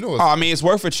contention? You know, I mean, it's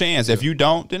worth a chance. If you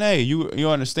don't, then, hey, you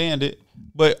understand it.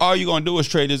 But all you're going to do is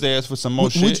trade his ass for some more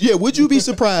shit. Would you be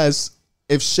surprised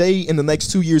if Shea in the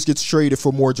next 2 years gets traded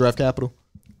for more draft capital?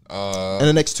 In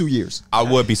the next 2 years, I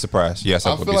would be surprised. Yes,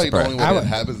 I would be surprised. I feel like the only way that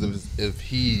happens is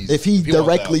if he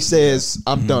directly says,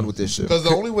 "I'm done with this shit." Because the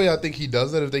only way I think he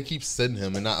does that is if they keep sitting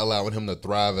him and not allowing him to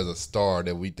thrive as a star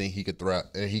that we think he could thrive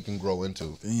and he can grow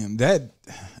into. Damn that,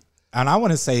 and I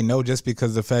want to say no just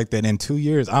because of the fact that in 2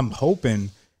 years, I'm hoping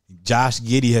Josh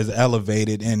Giddey has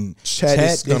elevated and Chet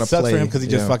is going to play for him because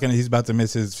he's about to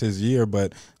miss his year,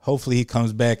 but hopefully he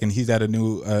comes back and he's at a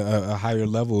new a higher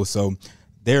level. So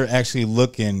they're actually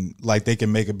looking like they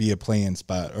can be a playing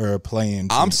spot or a playing team.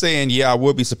 I'm saying, I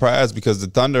would be surprised because the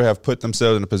Thunder have put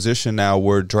themselves in a position now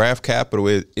where draft capital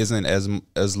isn't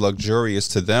as luxurious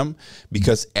to them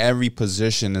because every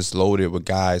position is loaded with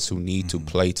guys who need to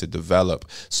play to develop.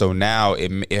 So now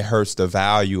it hurts the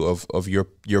value of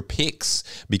your picks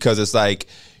because it's like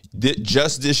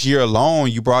just this year alone,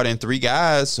 you brought in 3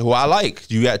 guys who I like.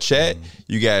 You got Chet,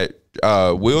 you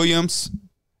got Williams,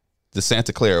 the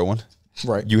Santa Clara one.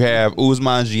 Right. You have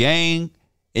Ousmane Dieng,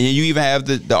 and you even have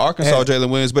the Arkansas Jalen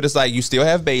Williams, but it's like you still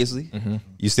have Baisley,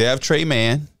 you still have Trey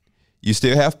Man, you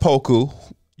still have Poku,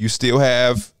 you still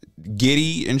have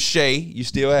Giddey and Shea, you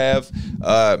still have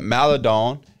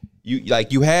Maladon.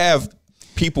 You have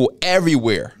people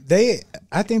everywhere.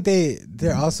 I think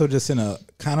they're also just in a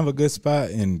kind of a good spot,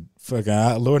 and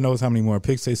fucking Lord knows how many more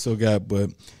picks they still got, but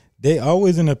they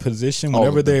always in a position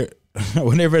whenever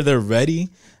they're ready.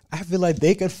 I feel like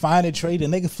they could find a trade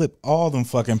and they could flip all them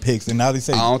fucking picks. And now they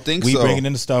say, I don't think we so. bringing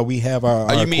in the star. We have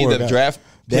our you mean core the guy. draft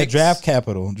That draft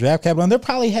capital. And they'll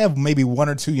probably have maybe 1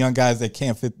 or 2 young guys that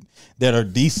can't fit, that are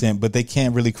decent, but they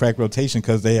can't really crack rotation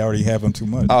because they already have them too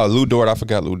much. Oh, Lou Dort. I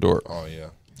forgot Lou Dort. Oh, yeah.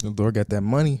 Lou Dort got that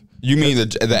money. You mean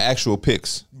the actual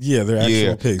picks? Yeah, they're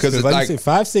actual picks. Because like you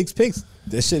said, 5-6 picks,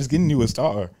 that shit's getting you a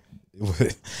star.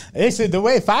 They said the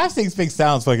way 5-6 picks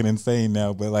sounds fucking insane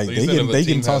now, but like So they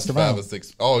getting tossed around. 5 or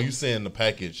 6. Oh, you saying the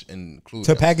package include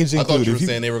To package I thought include. you were If you-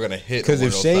 saying they were going to hit. Because one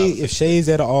if of those 5 or 6. if Shay's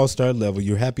at an all-star level,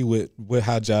 you're happy with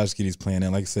how Josh Giddey's playing.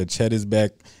 And like I said, Chet is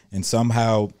back, and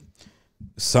somehow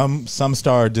some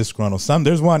star disgruntled.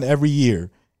 There's one every year,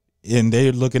 and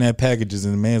they're looking at packages,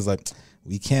 and the man's like,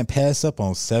 we can't pass up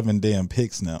on 7 damn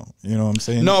picks now. You know what I'm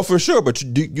saying? No, for sure. But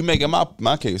you making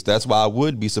my case. That's why I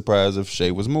would be surprised if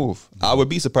Shea was moved. I would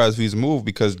be surprised if he's moved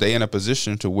because they in a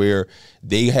position to where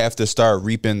they have to start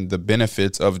reaping the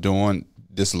benefits of doing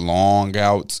this long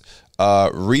out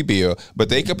rebuild. But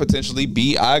they could potentially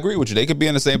be, I agree with you, they could be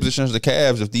in the same position as the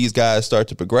Cavs if these guys start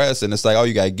to progress. And it's like, oh,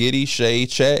 you got Giddey, Shea,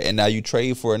 Chet, and now you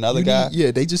trade for another guy.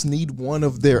 They just need one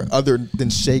of their other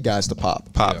than Shea guys to pop.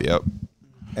 Yep.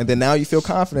 And then now you feel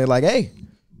confident, like, hey,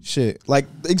 shit. Like,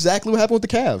 exactly what happened with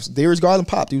the Cavs. Darius Garland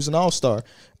popped. He was an all-star.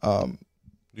 Do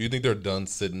you think they're done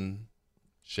sitting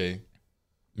Shea?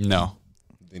 No.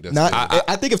 I think that's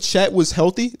I think if Chet was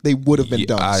healthy, they would have been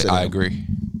done. I agree.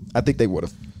 I think they would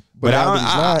have. But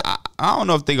I don't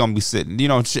know if they're going to be sitting. You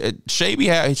know, Shea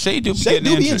do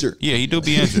be injured. Yeah, he do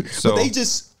be injured. So but they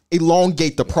just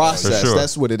elongate the process. For sure.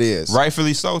 That's what it is.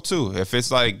 Rightfully so, too. If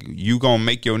it's like you going to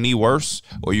make your knee worse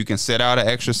or you can sit out an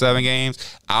extra 7 games,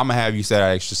 I'm going to have you sit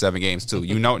out extra 7 games, too.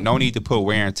 You know, no need to put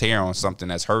wear and tear on something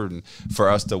that's hurting for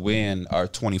us to win our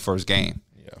 21st game.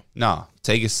 Yeah. No,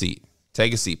 take a seat.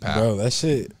 Take a seat, pal. Bro, that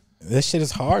shit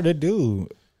is hard to do.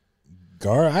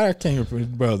 I can't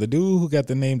remember, bro. The dude who got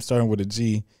the name starting with a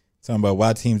G, talking about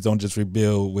why teams don't just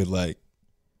rebuild with like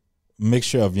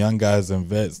mixture of young guys and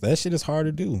vets. That shit is hard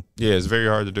to do. Yeah, it's very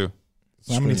hard to do.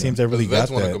 So how many teams that really got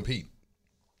vets want to that? compete.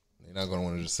 They're not going to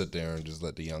want to just sit there and just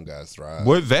let the young guys thrive.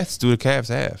 What vets do the Cavs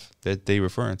have that they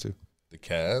referring to? The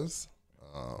Cavs.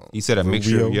 He said a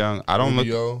mixture of young. I don't look.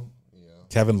 Rubio,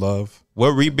 Kevin Love.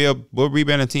 What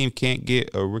rebuilding team can't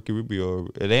get a Ricky Rubio?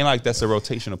 It ain't like that's a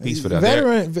rotational piece for them.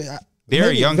 They're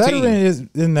a young veteran team.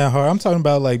 Isn't that hard? I'm talking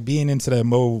about like being into that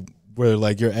mode where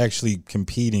like you're actually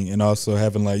competing and also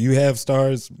having like you have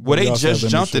stars. Well, they also just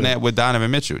have jumped in immature. that with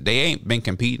Donovan Mitchell. They ain't been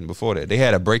competing before that. They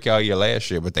had a breakout year last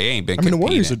year, but they ain't been competing. The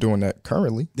Warriors are doing that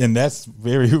currently. And that's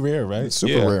very rare, right? It's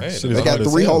super Yeah. rare. Hey, They got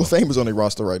 3 Hall of Famers on their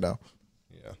roster right now.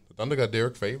 Yeah. The Thunder got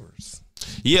Derek Favors.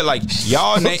 Yeah, like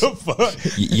y'all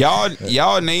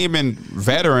y'all naming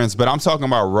veterans, but I'm talking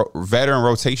about veteran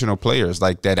rotational players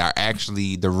like that are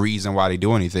actually the reason why they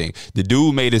do anything. The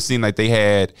dude made it seem like they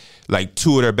had like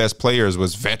 2 of their best players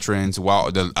was veterans,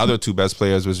 while the other 2 best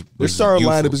players was Their starting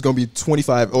youthful. lineup is going to be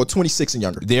 25 or 26 and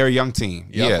younger. They're a young team.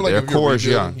 I Yeah, feel like their if you're core is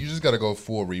rebuilding, young. You just got to go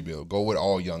full rebuild. Go with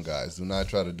all young guys. Do not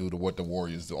try to do what the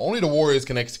Warriors do. Only the Warriors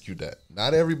can execute that.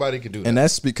 Not everybody can do that. And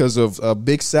that's because of a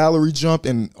big salary jump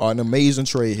and an amazing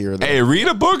trade here. Hey,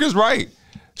 Rita Book is right.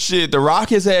 Shit, the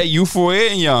Rockets had youthful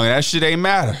and young. That shit ain't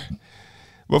matter.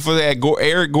 But for that,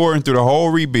 Eric Gordon through the whole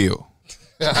rebuild.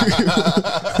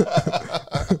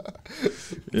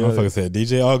 Motherfucker said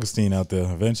DJ Augustine out there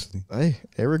eventually. Hey,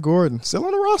 Eric Gordon, still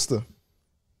on the roster.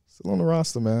 Still on the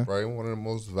roster, man. Probably one of the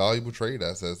most valuable trade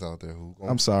assets out there.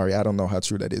 I'm sorry. I don't know how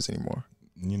true that is anymore.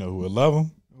 You know who would love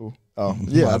him? Oh,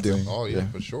 yeah, I do. Oh, yeah,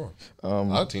 for sure. A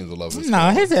lot of teams will love this.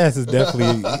 Nah, his ass is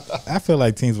definitely. I feel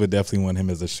like teams would definitely want him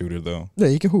as a shooter, though. Yeah,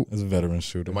 he can hoop. As a veteran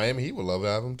shooter. The Miami Heat would love to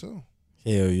have him, too.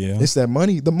 Hell yeah. It's that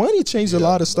money. The money changed a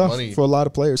lot of stuff money. for a lot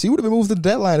of players. He would have been moved to the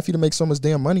deadline if he'd have made so much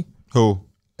damn money. Who?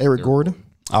 Eric Gordon.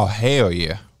 Oh, hell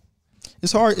yeah.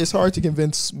 It's hard to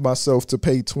convince myself to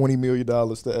pay $20 million to To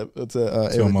a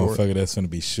Eric Gordon. motherfucker that's going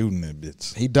to be shooting that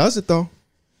bitch. He does it, though.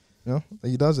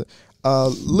 He does it.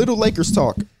 Little Lakers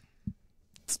talk.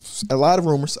 A lot of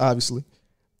rumors, obviously.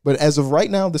 But as of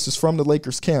right now, this is from the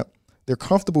Lakers camp. They're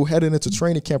comfortable heading into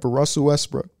training camp with Russell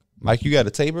Westbrook. Mike, you got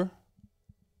a taper?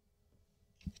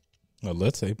 Well,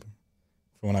 let's say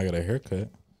for when I got a haircut.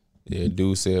 Yeah,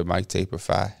 dude said Mike Taper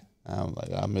 5. I'm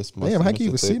like, I missed my. Damn, how can you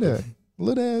even see that?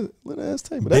 Little ass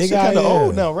tape. But Big that shit kind of eye, yeah.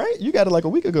 old now, right? You got it like a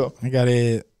week ago. I got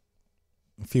it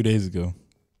a few days ago.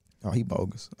 Oh, he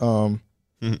bogus. The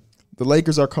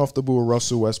Lakers are comfortable with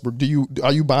Russell Westbrook.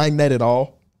 Are you buying that at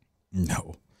all?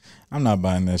 No, I'm not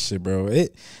buying that shit, bro.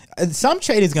 Some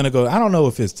trade is gonna go. I don't know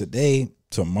if it's today,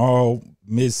 tomorrow,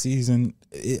 mid-season.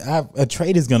 A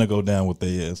trade is gonna go down with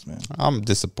their ass, man. I'm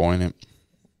disappointed.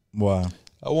 Why?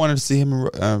 I wanted to see him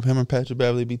and Patrick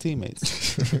Beverly be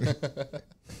teammates.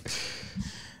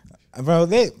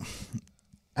 Bro,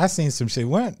 I seen some shit.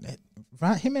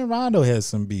 Him and Rondo had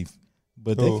some beef,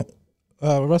 but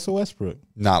Russell Westbrook.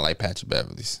 Not like Patrick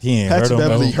Beverly's. He ain't Patrick hurt him,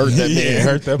 Beverly though. hurt that He ain't man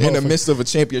hurt that in the motherfucker. midst of a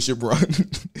championship run,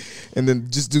 and then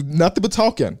just do nothing but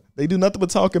talking. They do nothing but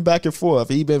talking back and forth.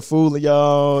 He been fooling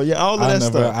y'all, yeah, all of that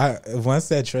stuff. Once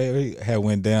that trade had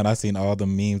went down, I seen all the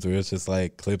memes where it's just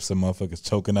like clips of motherfuckers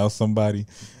choking out somebody,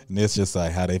 and it's just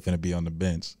like how they finna be on the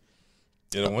bench.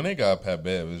 Yeah, when they got Pat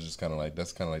Bev, it's just kind of like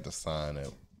that's kind of like the sign that.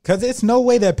 Because it's no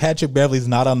way that Patrick Beverly's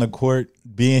not on the court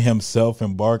being himself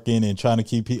and barking and trying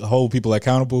to hold people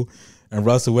accountable, and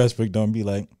Russell Westbrook don't be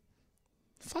like,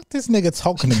 fuck this nigga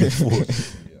talking to me for.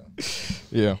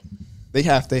 Yeah, they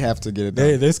have to get it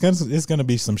done. There's gonna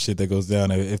be some shit that goes down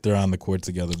if they're on the court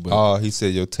together. But Oh, he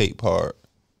said your tape hard.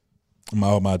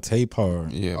 my tape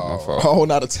hard. Yeah, my fault. Oh,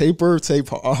 not a taper, tape.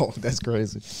 Oh, that's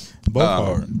crazy. Both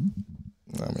hard.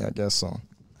 I mean, I guess so.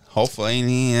 Hopefully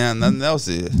ain't nothing else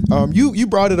is. You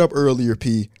brought it up earlier,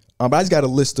 P. But I just got a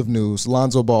list of news.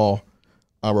 Lonzo Ball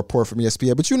report from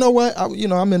ESPN. But you know what? I'm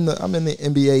in the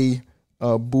NBA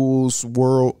Bulls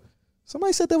world.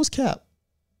 Somebody said that was cap.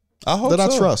 I hope that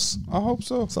so. I trust. I hope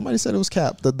so. Somebody said it was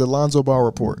cap. The Lonzo Ball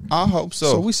report. I hope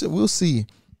so. So we'll see.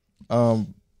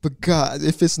 But God,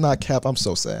 if it's not cap, I'm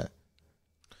so sad.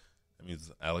 That means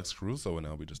Alex Caruso will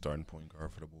now be the starting point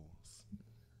guard for the Bulls.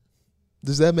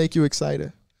 Does that make you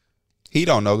excited? He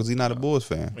don't know because he's not a Bulls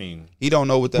fan. I mean, He don't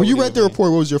know what that. When you would read the even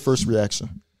report, what was your first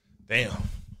reaction? damn.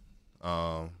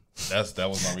 That was my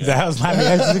reaction. That was my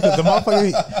reaction because the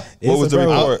motherfucker. What was the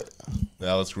report?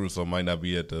 Alex Caruso might not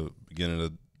be at the beginning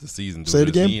of the season due Say to it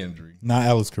his again? knee injury. Not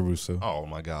Alex Caruso. Oh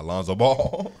my God, Lonzo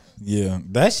Ball. Yeah,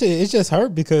 that shit. It just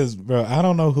hurt because, bro, I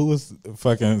don't know who was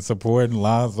fucking supporting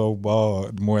Lonzo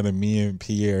Ball more than me and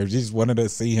Pierre. Just wanted to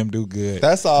see him do good.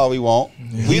 That's all we want.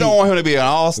 We don't want him to be an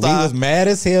all We star. was mad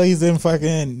as hell. He's in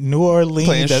fucking New Orleans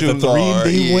Playing as a shooting 3D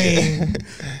guard, yeah. wing.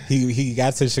 He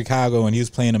got to Chicago and he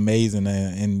was playing amazing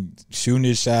and shooting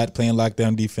his shot, playing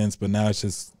lockdown defense. But now it's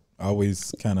just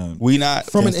always kind of We not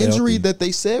From an Can't stay injury healthy. that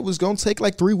they said was going to take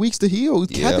like 3 weeks to heal.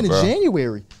 It Yeah, happened in bro.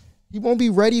 January. He won't be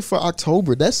ready for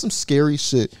October. That's some scary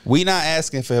shit. We not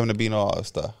asking for him to be an all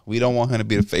star. We don't want him to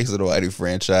be the face of the Whitey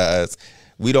franchise.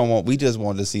 We just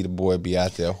want to see the boy be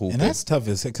out there hooping. and that's tough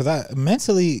as because I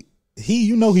mentally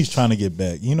he's trying to get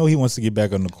back. He wants to get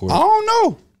back on the court. I don't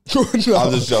know. No.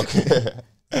 I'm just joking.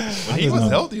 When he was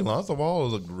healthy, Lonzo Ball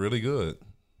looked really good.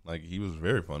 Like he was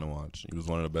very fun to watch. He was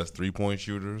one of the best 3-point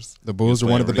shooters. The Bulls He are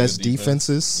was one of the playing best really good defense.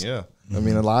 defenses. Yeah. I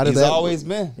mean, a lot of He's that always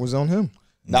been. was on him.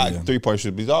 Not Yeah. 3-point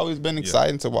shooter, but he's always been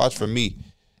exciting to watch for me.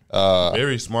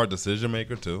 Very smart decision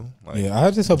maker too. Like, Yeah,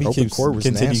 I just hope he Open keeps court was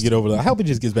continue to nasty. get over that. I hope he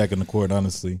just gets back on the court,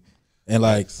 honestly. And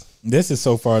like this is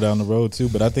so far down the road too,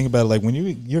 but I think about it, like when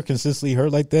you're consistently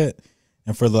hurt like that,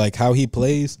 and for like how he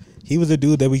plays, he was a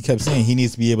dude that we kept saying he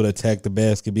needs to be able to attack the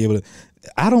basket, be able to.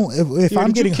 I don't if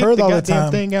I'm getting hurt all the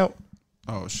time, thing out.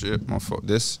 Oh shit, my fault.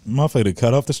 This motherfucker to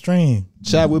cut off the string.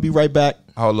 Chad, we'll be right back.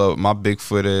 hold up, my big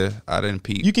footer. I didn't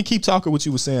peep. You can keep talking what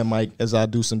you were saying, Mike, as I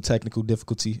do some technical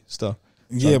difficulty stuff.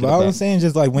 Yeah, but I was saying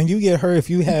just like when you get hurt, if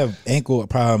you have ankle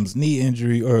problems, knee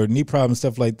injury, or knee problems,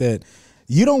 stuff like that,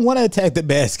 you don't want to attack the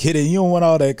basket and you don't want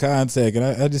all that contact. And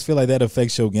I just feel like that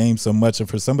affects your game so much. And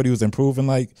for somebody who's improving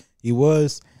like he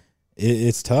was,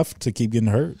 it's tough to keep getting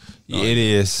hurt. Yeah, it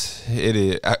is. It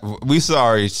is. We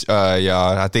sorry,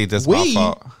 y'all. I think that's my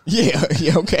fault. Yeah,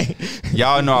 okay.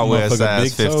 Y'all know I wear a Motherfucker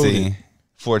size big toed 15.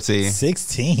 14.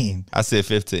 16. I said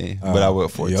 15, but I wear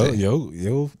 14.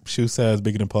 Yo, shoe size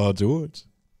bigger than Paul George.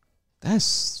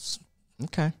 That's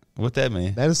okay. What that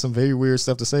mean? That is some very weird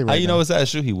stuff to say right How you now. know what size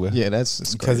shoe he wear? Yeah,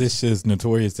 that's Because it's just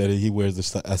notorious that he wears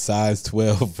a size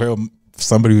 12 for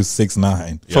somebody who's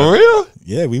 6'9". For real?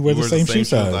 Yeah, we wear he the wears same shoe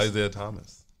shoes as size. Isaiah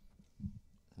Thomas.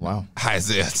 wow.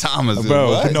 Isaiah Thomas. is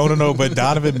Bro, what? no, but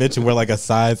Donovan Mitchell wear like a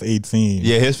size 18.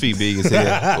 Yeah, his feet big as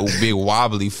hell. Big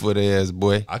wobbly foot ass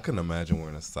boy. I couldn't imagine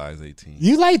wearing a size 18.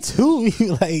 You like 2?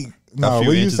 You like no? few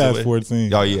What you inches size away.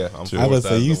 14? Oh yeah. I'm true. I was say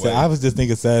size you away. said I was just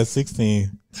thinking size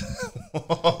 16.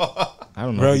 I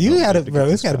don't know. Bro, if you know had to, the bro.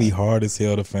 It's got to be size. hard as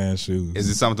hell to find shoes. Is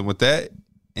it something with that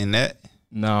and that?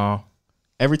 No.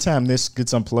 Every time this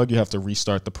gets unplugged, you have to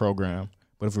restart the program.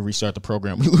 But if we restart the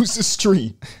program, we lose the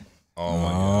stream. Oh my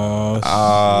God.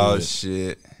 Oh, Oh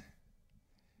shit.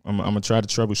 I'm gonna try to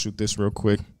troubleshoot this real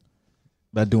quick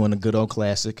by doing a good old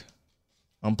classic.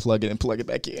 Unplug it and plug it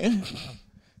back in.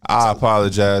 I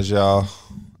apologize, y'all.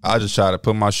 I just try to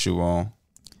put my shoe on.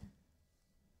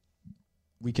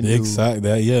 We can big do. sock.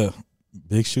 That yeah,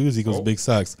 big shoes equals big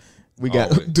socks. We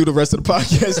got Oh. do the rest of the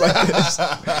podcast like this.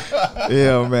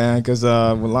 Yeah, man. Because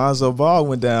when Lonzo Ball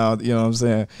went down, you know what I'm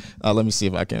saying. Let me see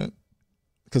if I can.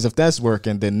 Because if that's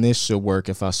working, then this should work.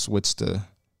 If I switch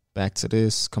back to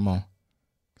this, come on.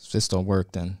 If this don't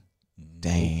work, then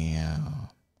damn.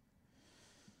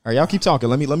 right, y'all keep talking.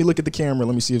 Let me look at the camera.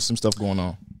 Let me see if some stuff going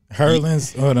on.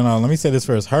 Hurlins. Hold on. Let me say this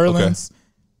first. Hurlins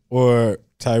or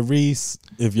Tyrese.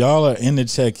 If y'all are in the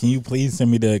chat, can you please send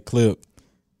me that clip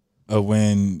of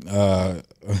when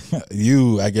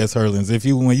you, I guess Hurlins,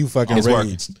 when you fucking It's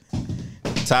raged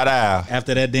Ta-da.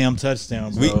 after that damn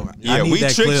touchdown, bro. We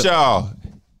tricked y'all.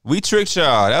 We tricked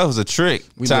y'all. That was a trick.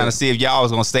 Trying to see if y'all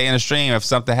was gonna stay in the stream if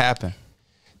something happened.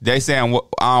 They saying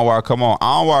Anwar, come on.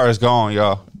 Anwar is gone,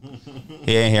 y'all.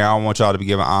 He ain't here. I don't want y'all to be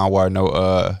giving Anwar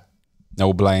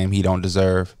no blame he don't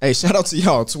deserve. Hey, shout out to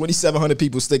y'all. 2,700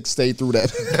 people stayed through that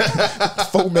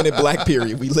 4-minute black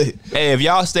period. We lit. Hey, if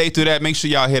y'all stay through that, make sure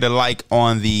y'all hit a like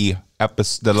on the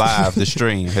the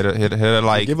stream. Hit a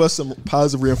like. Give us some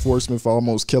positive reinforcement for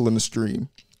almost killing the stream.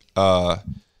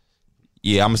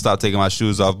 Yeah, I'm gonna stop taking my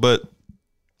shoes off. But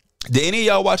did any of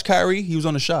y'all watch Kyrie? He was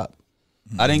on the shop.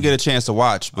 I didn't get a chance to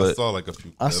watch, but I saw like a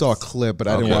few. I saw a clip, but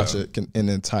I didn't watch it in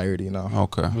entirety. No.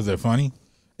 Okay. Was it funny?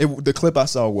 The clip I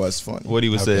saw was funny. What he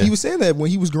was saying? He was saying that when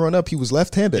he was growing up, he was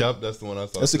left-handed. Yep, that's the one I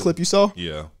saw. That's the too. clip you saw?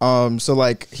 Yeah. So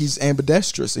like he's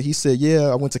ambidextrous. So he said, "Yeah,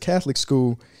 I went to Catholic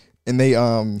school, and they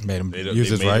Made him use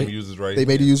his right. They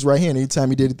made him use his right hand. Anytime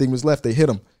he did anything with his left, they hit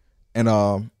him."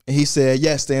 And he said,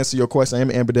 "Yes, to answer your question, I am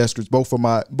ambidextrous.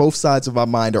 Both sides of my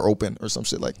mind are open, or some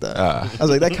shit like that." I was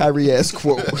like, that Kyrie ass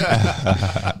quote.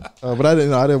 But I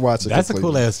didn't watch it. That's a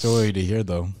completely. cool ass story to hear,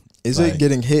 though. Is it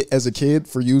getting hit as a kid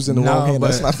for using the wrong hand?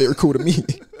 That's not very cool to me.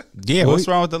 Yeah, what's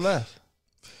wrong with the left?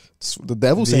 It's the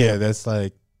devil's Yeah, hand. that's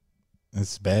like,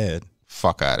 it's bad.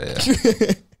 Fuck out of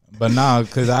here. But no,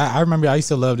 because I remember I used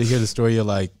to love to hear the story of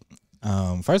like,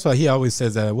 first of all, he always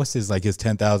says that, what's his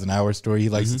 10,000 hour story he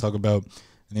likes to talk about.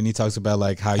 And then he talks about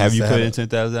like how Have you used to put have in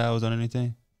 10,000 hours on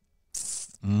anything?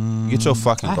 Get your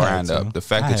fucking I had grind to. up. The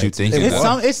fact I that you had to.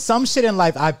 think It's some shit in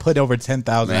life I put over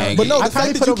 10,000 Man, hours. But no, I the fact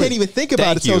probably that put you over- can't even think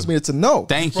about it tells me it's a no.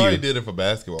 Thank Probably you. did it for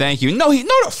basketball. Thank you. No,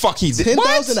 the fuck he did.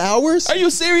 10,000 hours? Are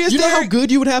you serious? You know how Derek?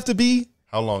 good you would have to be?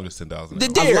 How long is 10,000?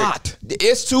 Derek, A lot.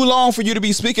 It's too long for you to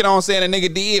be speaking on saying a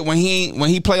nigga did when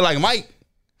he played like Mike.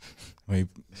 Wait,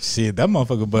 shit, that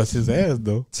motherfucker bust his ass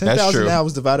though. 10,000 true.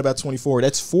 hours divided by 24.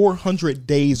 That's 400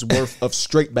 days worth of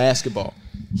straight basketball.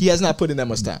 He has not put in that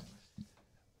much time.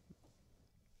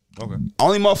 Okay.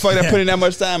 Only motherfucker that put in that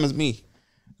much time is me.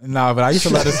 Nah, but I used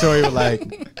to love the story with like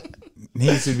he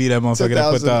used to be that motherfucker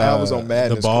that put 10,000 hours on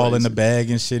Madden the is ball in crazy. the bag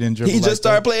and shit and dribble. He just like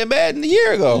started playing Madden a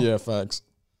year ago. Yeah, facts.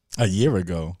 that. A year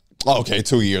ago, Okay,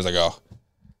 2 years ago.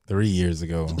 3 years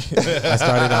ago. I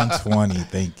started on 20.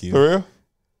 Thank you. For real?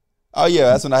 Oh yeah,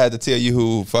 that's when I had to tell you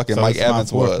who fucking So Mike it's my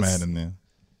Evans fourth was. Madden then.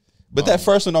 But that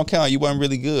first one don't count. You wasn't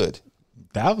really good.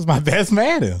 That was my best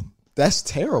Madden. That's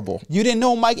terrible. You didn't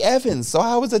know Mike Evans, so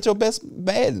how was that your best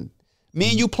Madden? Me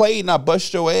and you played and I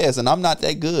bust your ass, and I'm not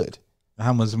that good.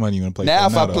 How much money you want to play? Now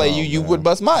for if I though? play you, you would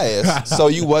bust my ass. So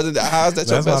you wasn't. How's that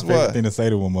your That's my best favorite one? thing to say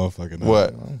to a motherfucker. Now.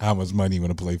 What? How much money you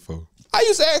want to play for? I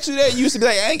used to ask you that. You used to be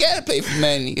like, I ain't gotta play for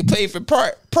money. You play for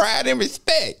pride and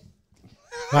respect.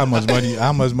 How much money?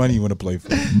 How much money you want to play for?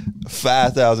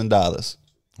 $5,000.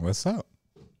 What's up?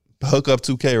 Hook up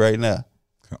 2K right now.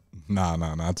 Nah,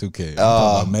 not 2K. I'm talking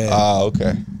about Madden.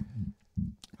 Okay.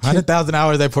 100,000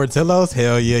 hours at Portillo's?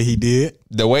 Hell yeah, he did.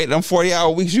 The way them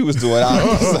 40-hour weeks you was doing,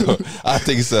 I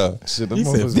think so. Shit, them He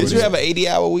said motherfuckers Did you were- have an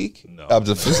 80-hour week? No. I'm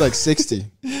just It's like 60.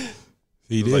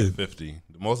 He It was did. like 50.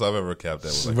 The most I've ever capped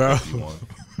at was like Bro. 51.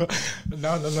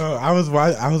 No. I was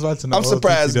watching. The I'm old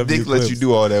surprised TCW Dick let you clips.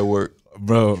 do all that work.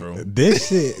 Bro. True. This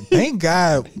shit. Thank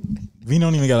God we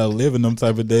don't even gotta live in them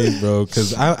type of days, bro.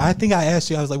 Because I think I asked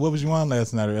you. I was like, "What was you on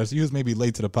last night?" Or else you was maybe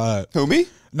late to the pod. Who, me?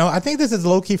 No, I think this is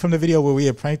low key from the video where we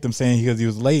had pranked him saying because he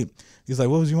was late. He's like,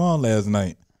 "What was you on last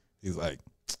night?" He's like,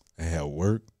 "I had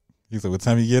work." He's like, "What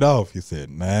time you get off?" He said,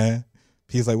 9.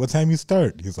 He's like, "What time you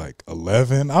start?" He's like,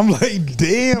 11. I'm like,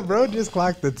 "Damn, bro, just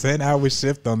clocked the 10-hour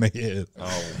shift on the head."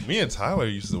 Me and Tyler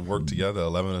used to work together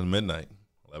 11 to midnight,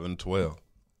 11 to 12.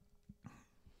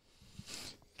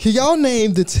 Can y'all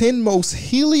name the 10 most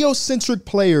heliocentric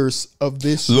players of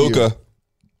this year? Luca.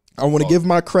 I want to give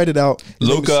my credit out.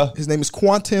 Luka. His name is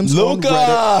Quantims on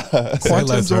Reddit. Luca.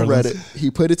 Quantims on Hurlins. Reddit.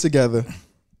 He put it together.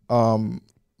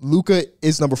 Luca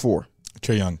is number 4.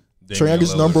 Trae Young. Trae Young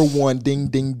is Lillard. number 1. Ding,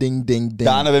 ding, ding, ding, ding.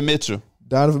 Donovan Mitchell.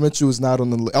 Donovan Mitchell is not on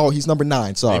the list. Oh, he's number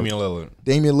 9. Sorry. Damian Lillard.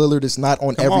 Damian Lillard is not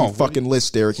on every on, fucking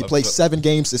list, Derek. He played 7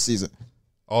 games this season.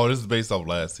 Oh, this is based off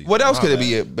last season. What else My could it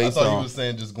bad. be based I thought on? you were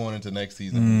saying just going into next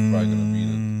season, he's probably going to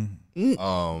beat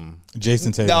it.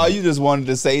 Jason Tatum. No, you just wanted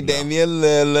to say Damian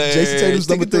Lillard. Jason Tatum's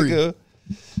number 3.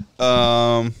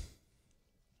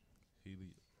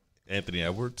 Anthony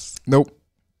Edwards. Nope.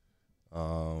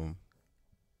 Um,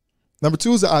 Number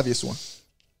 2 is the obvious one.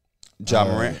 John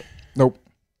Morant. Nope.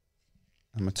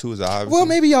 Number 2 is obvious. Well,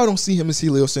 maybe y'all don't see him as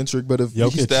heliocentric, but if he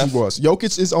was,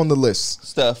 Jokic is on the list.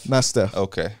 Steph. Not Steph.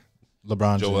 Okay.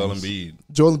 LeBron Joel James. Embiid.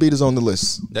 Joel Embiid is on the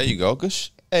list. There you go.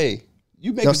 Hey,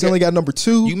 you make Y'all still only got number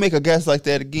 2. you make a guess like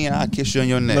that again, I'll kiss you on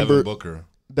your neck. Devin Booker.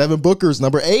 Devin Booker's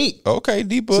number 8. Okay,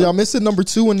 deep So y'all missing number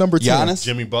 2 and number 10. Giannis.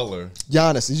 Jimmy Butler.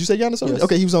 Giannis. Did you say Giannis already? Yes.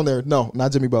 Okay, he was on there. No,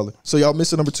 not Jimmy Butler. So y'all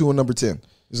missing number 2 and number 10.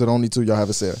 Is it only 2 y'all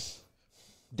haven't said?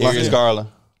 Darius Garland.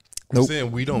 Nope. I'm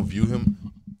saying we don't view him.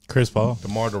 Chris Paul.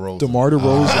 DeMar DeRozan. DeMar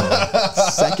DeRozan.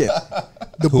 Second.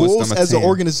 The Who was Bulls number as an 10?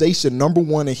 organization, number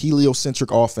 1 in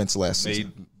heliocentric offense last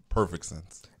season. Made perfect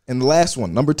sense. And the last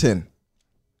one, number 10.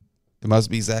 It must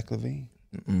be Zach LaVine.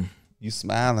 You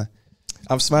smiling.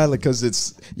 I'm smiling because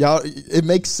it's y'all. It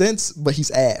makes sense, but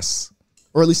he's ass,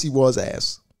 or at least he was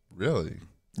ass. Really?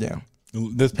 Yeah,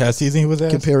 This past season he was at?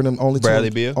 comparing them only Bradley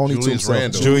to Beal? only Julius to himself.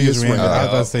 Randle. Julius Randle. I was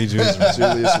about to say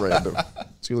Julius Randle.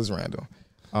 Julius Randle.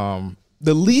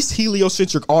 The least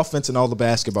heliocentric offense in all of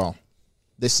basketball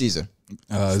this season.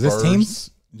 Is this teams?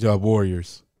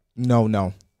 Warriors.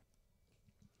 No.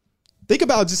 Think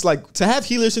about just like to have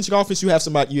heliocentric offense, you have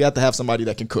to have somebody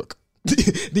that can cook.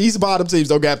 These bottom teams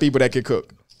don't got people that can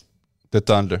cook. The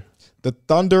Thunder. The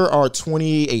Thunder are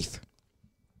 28th.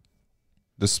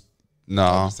 I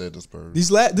No. said the Spurs.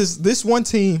 This one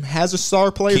team has a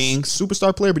star player, Kings.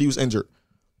 superstar player, but he was injured.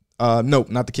 No,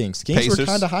 not the Kings. Kings were Pacers.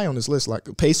 kind of high on this list.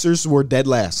 Like Pacers were dead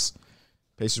last.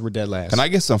 Can I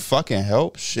get some fucking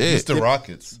help? Shit. It's the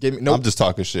Rockets. Give me, nope. I'm just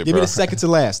talking shit, Give bro. me the second to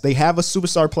last. They have a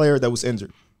superstar player that was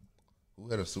injured. Who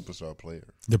had a superstar player?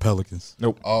 The Pelicans.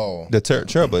 Nope. Oh. The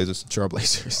Trailblazers.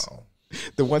 Trailblazers.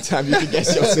 The one time you can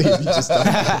guess your team, you just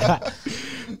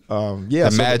don't. Yeah.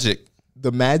 The Magic.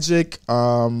 The Magic.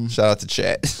 Shout out to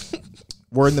chat.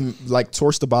 We're in the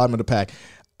towards the bottom of the pack.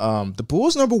 The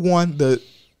Bulls number 1, the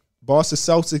Boston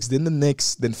Celtics, then the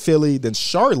Knicks, then Philly, then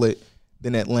Charlotte,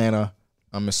 then Atlanta,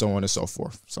 and so on and so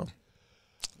forth. So,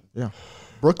 yeah,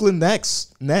 Brooklyn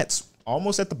Nets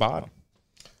almost at the bottom.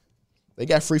 They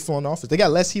got free flowing offense. They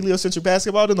got less heliocentric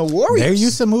basketball than the Warriors. They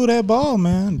used to move that ball,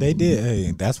 man. They did.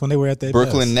 Hey, that's when they were at their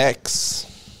Brooklyn best.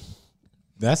 Nets.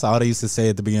 That's all they used to say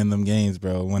at the beginning of them games,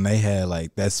 bro. When they had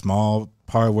like that small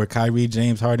part where Kyrie,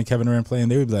 James Harden, Kevin Durant playing,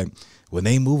 they would be like, when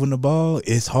they moving the ball,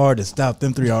 it's hard to stop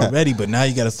them 3 already, but now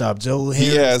you got to stop Joe Harris.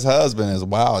 Pierre's husband is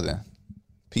wilding.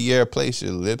 Pierre place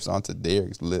your lips onto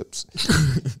Derek's lips.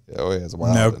 Oh, it's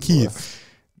wild. Now Keith.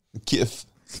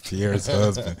 Pierre's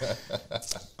husband.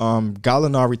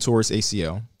 Gallinari tore his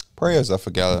ACL. Prayers up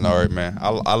for Gallinari, man.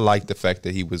 I like the fact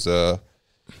that he was on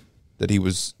the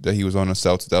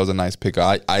Celtics. That was a nice pick.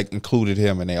 I included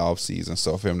him in the offseason,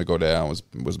 so for him to go down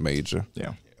was major.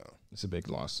 Yeah, it's a big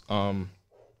loss.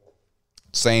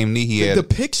 Same knee he had. The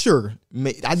picture,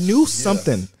 I knew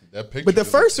something. That picture But the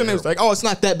was first one, it was terrible. like, oh, it's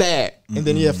not that bad. And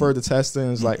then you have further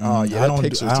testing. It's like, oh, yeah, that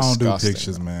picture is I don't do disgusting.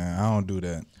 pictures, man. I don't do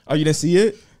that. Oh, you didn't see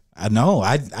it? I know.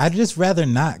 I just rather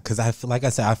not because I feel like I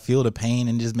said I feel the pain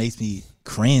and it just makes me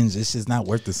cringe. It's just not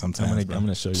worth it sometimes. I'm going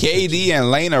to show you. KD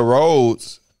and Lena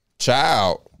Rhodes,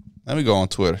 child. Let me go on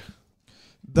Twitter.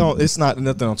 No, it's not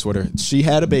nothing on Twitter. She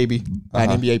had a baby by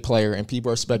an NBA player, and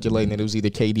people are speculating that it was either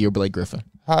KD or Blake Griffin.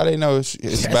 How they know it's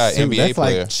by an NBA that's like-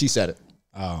 player? She said it.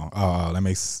 Oh,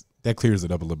 that clears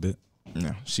it up a little bit.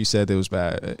 No, she said it was by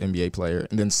an NBA player,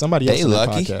 and then somebody else They on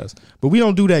lucky. the podcast. But we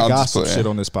don't do that I'm just gossip playing. shit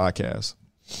on this podcast.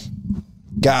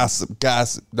 Gossip.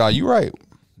 No, you right.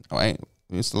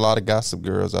 It's a lot of gossip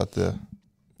girls out there.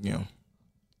 You know,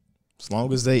 as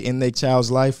long as they in their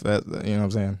child's life, you know what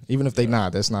I'm saying. Even if they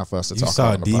not, that's not for us to You talk saw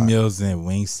about. on the D pod. Mills and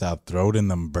Wingstop throwing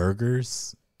them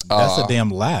burgers. That's a damn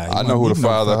lie. I know who the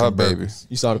father of her fucking baby. burgers.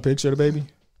 You saw the picture of the baby?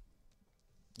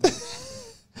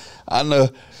 I know.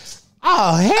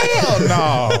 Oh hell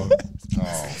no!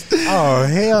 Oh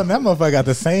hell, that motherfucker got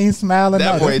the same smile. And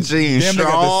That boy Gene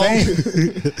strong.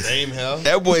 Same hell.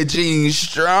 That boy Gene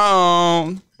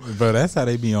strong. Bro, that's how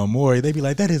they be on Maury. They be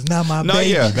like, "That is not my No, baby."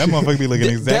 yeah. That motherfucker be looking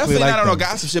exactly Definitely like not on no them.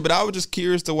 gossip shit, but I was just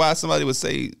curious to why somebody would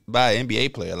say by an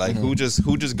NBA player. Like who just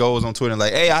goes on Twitter and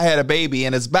like, hey, I had a baby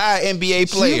and it's by an NBA She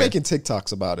player. making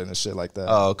TikToks about it and shit like that.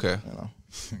 Oh, okay.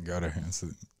 Got her answer.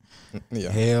 Yeah.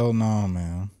 Hell no,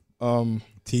 man.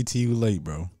 TT, you late,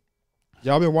 bro.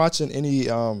 Y'all been watching any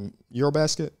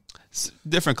Eurobasket?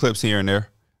 Different clips here and there.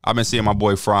 I've been seeing my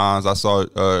boy Franz. I saw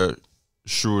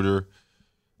Schroeder.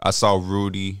 I saw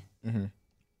Rudy.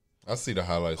 I see the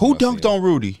highlights. Who when I see dunked on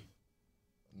Rudy?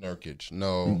 Nurkic?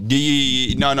 No.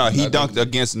 Yeah. No. He I dunked think-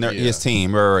 against yeah. his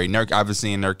team. Right. Nurk. I've been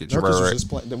seeing Nurkic. Nurkic Right. was just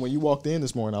playing. Then when you walked in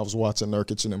this morning, I was watching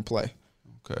Nurkic and them play.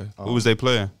 Okay. Who was they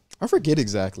playing? I forget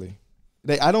exactly.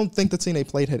 I don't think the team they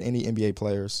played had any NBA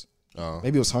players. Oh.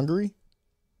 Maybe it was Hungary,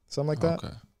 something like that.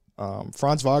 Okay.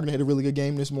 Franz Wagner had a really good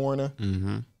game this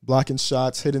morning. Blocking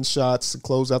shots, hitting shots to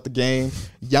close out the game.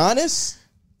 Giannis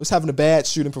was having a bad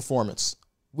shooting performance.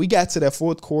 We got to that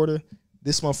fourth quarter.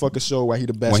 This motherfucker showed why he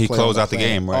the best When he player closed on out the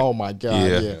planet. game, right? Oh, my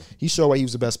God, yeah. He showed why he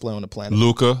was the best player on the planet.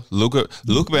 Luka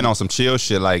been on some chill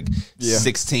shit, like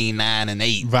 16, 9, and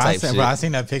 8 type shit. I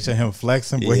seen that picture of him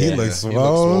flexing, but he looks He looks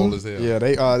swole. swole as hell.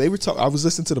 Yeah, they were talking. I was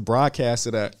listening to the broadcast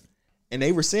of that, and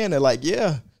they were saying that, like,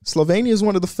 yeah, Slovenia is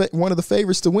one of the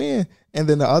favorites to win. And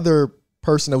then the other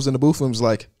person that was in the booth was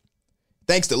like,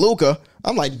 thanks to Luka.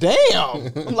 I'm like,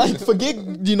 damn. I'm like, forget,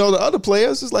 the other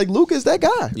players. It's like, Luka is that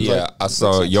guy. Yeah, Like, I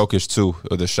saw Jokic too.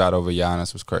 The shot over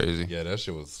Giannis was crazy. Yeah, that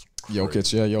shit was crazy.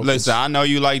 Jokic. Listen, I know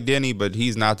you like Denny, but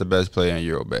he's not the best player in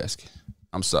Eurobasket.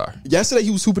 I'm sorry. Yesterday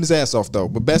he was hooping his ass off though,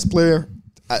 but best player,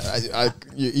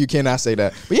 you cannot say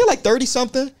that. But he had like 30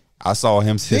 something. I saw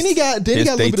him. Then he got a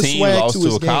little bit of team swag lost to to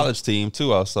his a game. college team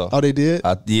too. Also, Oh, they did.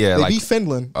 yeah, They like beat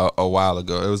Finland. a while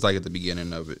ago. It was like at the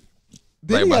beginning of it.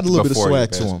 Then he got a little bit of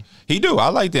swag to him. He do. I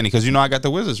like Denny because I got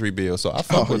the Wizards rebuild, so I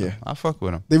fuck with him. I fuck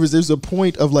with him. There's a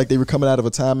point of like they were coming out of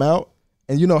a timeout,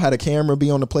 and you know how the camera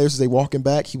be on the players as they walking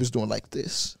back. He was doing like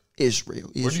this. Israel.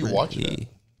 Where do you watch it?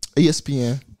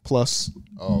 ESPN Plus.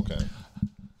 Oh, okay.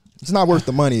 It's not worth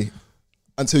the money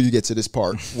until you get to this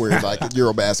part where like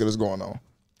Eurobasket is going on.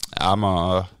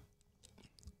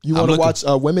 You want to watch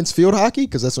women's field hockey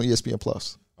because that's on ESPN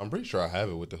Plus. I'm pretty sure I have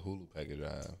it with the Hulu package I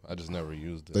have. I just never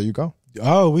used it. There you go.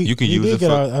 Oh, You can use it for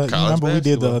college remember we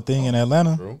did the basketball. thing in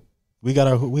Atlanta. True. We got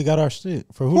our shit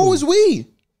for Hulu. Who was we?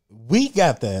 We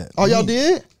got that. Oh, y'all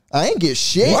did? I ain't get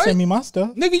shit. They sent me my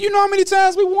stuff. Nigga, you know how many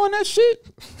times we won that shit?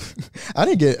 I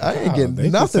didn't get They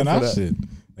nothing sent for our that. shit.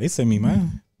 They sent me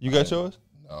mine. You got yours?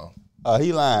 No.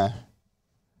 He lying.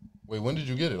 Wait, when did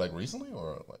you get it? Like recently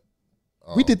or like?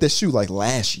 We did this shoot like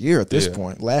last year at this Yeah.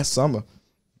 point, last summer.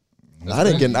 I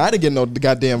didn't get no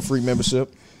goddamn free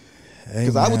membership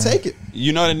because I would take it.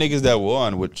 You know the niggas that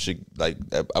won, which like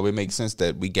that, it would make sense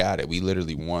that we got it. We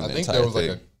literally won. I the think entire there was thing.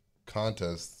 like a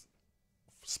contest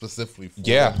specifically for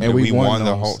Yeah, And and we we won won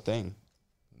the those. whole thing.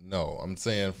 No, I'm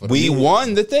saying for We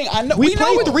won the thing. I know. We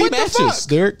know played three what the matches, fuck?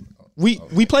 Derek.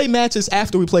 We played matches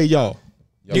after we played y'all.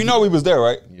 You know we was there,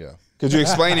 right? Yeah. Because you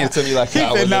explaining it to me like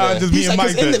I was there. just me He's and like,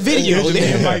 Mike. it's in the video. It was just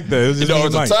me and Mike there. It was You just me know,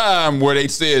 and it's a Mike. time where they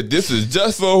said this is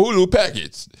just for a Hulu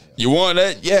package. You want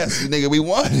that? Yes, nigga, we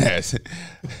won that.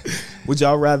 Would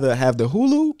y'all rather have the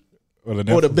Hulu Or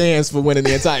or the bands for winning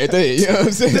the entire thing? You know what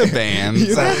I'm saying? The bands. You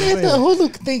know what I'm I saying? mean, the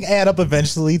Hulu thing add up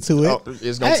eventually to it. Oh,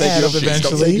 it's gonna It take add you. up It's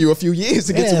gonna take you a few years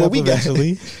to get to Add what up we got.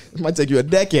 eventually. It might take you a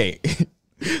decade.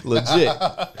 Legit.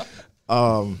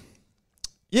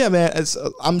 Yeah, man.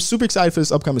 I'm super excited for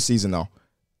this upcoming season, though.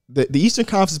 The Eastern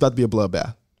Conference is about to be a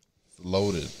bloodbath.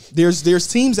 Loaded. There's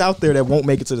teams out there that won't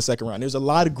make it to the second round. There's a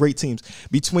lot of great teams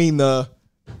between the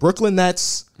Brooklyn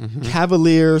Nets,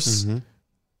 Cavaliers,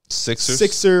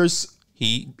 Sixers,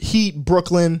 Heat,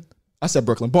 Brooklyn. I said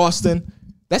Brooklyn, Boston.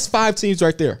 That's 5 teams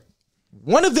right there.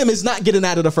 One of them is not getting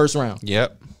out of the first round.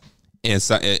 Yep. And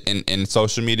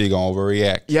social media gonna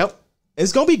overreact. Yep.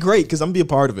 It's gonna be great because I'm gonna be a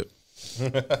part of it.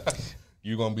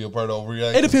 You gonna be a part of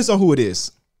overreaction? It depends on who it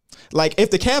is. Like if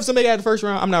the Cavs don't make it out of the first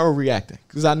round, I'm not overreacting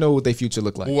because I know what their future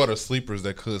look like. Who are the sleepers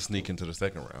that could sneak into the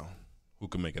second round? Who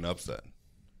could make an upset?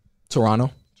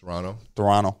 Toronto.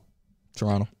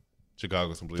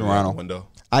 Chicago's completely Toronto. out the window.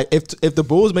 If the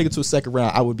Bulls make it to a second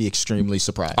round, I would be extremely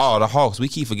surprised. Oh, the Hawks. We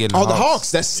keep forgetting The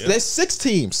Hawks. That's 6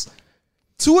 teams.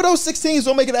 2 of those 6 teams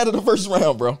won't make it out of the first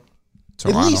round, bro.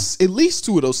 Toronto. At least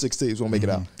 2 of those 6 teams won't make it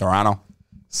out. Toronto.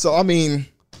 So I mean,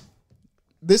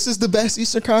 this is the best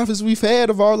Eastern Conference we've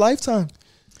had of our lifetime.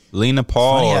 Lena Funny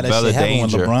Paul how or that Bella shit happened when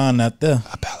Danger. LeBron not there.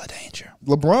 Bella Danger.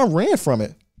 LeBron ran from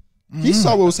it. He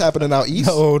saw what was happening out east.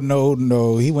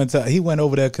 No. He went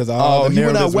over there because all the he went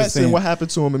out narratives were west, and saying what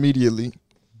happened to him immediately?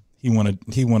 he won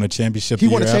a championship. He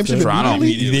the won a year championship after. Toronto.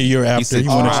 immediately? The year after said he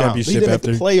won a Toronto. He championship didn't make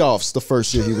after, the playoffs the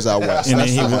first year he was out west. and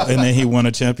then he won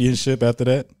a championship after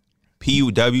that.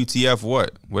 PUWTF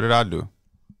what? What did I do?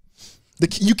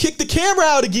 You kicked the camera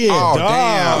out again. Oh,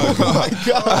 damn. Oh my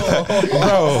god!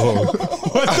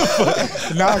 Bro, what the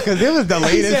fuck? Nah, because it was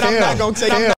delayed. He said, "I'm not gonna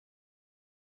take it."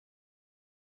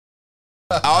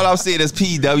 All I'm seeing is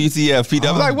PWTF.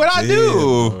 PW. Like, what I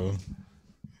do? Bro.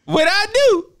 What I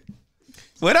do?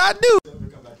 What I do?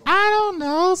 I don't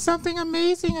know. Something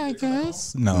amazing, I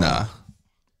guess. No. Nah.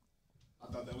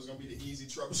 I thought that was gonna be the easy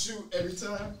troubleshoot every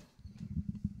time.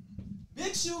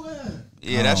 Big shoe man.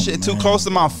 Yeah, that shit too close to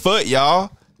my foot,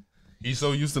 y'all. He's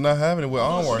so used to not having it with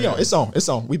on. Yo, it's on. It's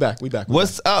on. We back.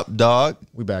 What's up, dog?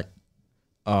 We back.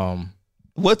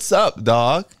 What's up,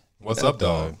 dog? What's up,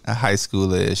 dog? A high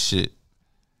schooler is shit.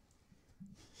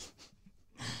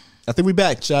 I think we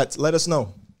back, chat. Let us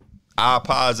know. I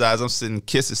apologize. I'm sending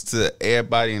kisses to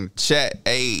everybody in the chat.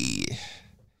 Hey,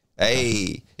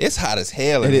 it's hot as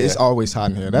hell in It here. is always hot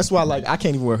in here. That's why, like, I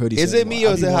can't even wear hoodies. Is it anymore. me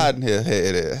or is it hot in here? Hey,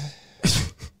 it is.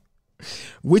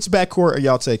 Which backcourt are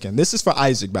y'all taking? This is for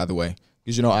Isaac, by the way,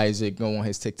 because you know Isaac go on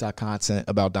his TikTok content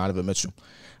about Donovan Mitchell.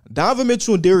 Donovan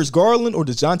Mitchell and Darius Garland, or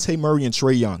DeJounte Murray and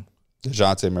Trae Young?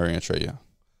 DeJounte Murray and Trae Young.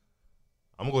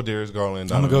 I'm gonna go Darius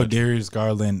Garland. I'm gonna go Darius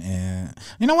Garland, and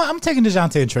you know what? I'm taking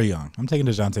DeJounte and Trae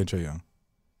Young.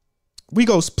 We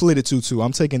go split it 2-2.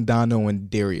 I'm taking Dono and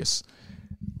Darius.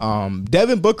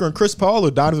 Devin Booker and Chris Paul,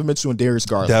 or Donovan Mitchell and Darius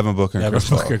Garland? Devin Booker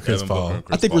and Chris Paul.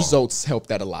 I think results help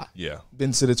that a lot. Yeah.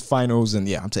 Been to the finals, and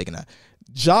yeah, I'm taking that.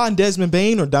 Ja and Desmond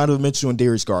Bane, or Donovan Mitchell and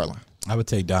Darius Garland? I would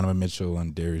take Donovan Mitchell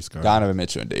and Darius Garland. Donovan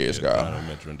Mitchell and Darius Garland. Donovan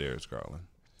Mitchell and Darius Garland.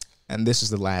 And this is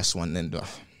the last one. And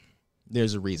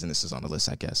there's a reason this is on the list,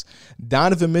 I guess.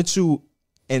 Donovan Mitchell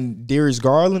and Darius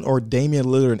Garland, or Damian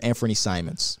Lillard and Anthony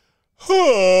Simons?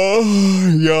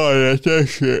 Yeah, that's that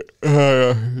shit.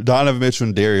 Donovan Mitchell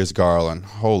and Darius Garland.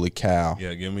 Holy cow.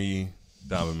 Yeah, give me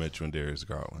Donovan Mitchell and Darius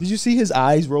Garland. Did you see his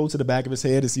eyes roll to the back of his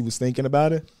head as he was thinking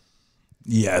about it?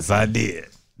 Yes, I did.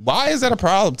 Why is that a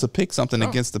problem to pick something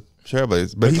against the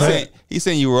Trailblazers? But he's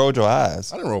saying you rolled your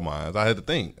eyes. I didn't roll my eyes. I had to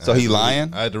think. So he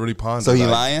lying? I had to really ponder. So he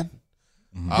lying?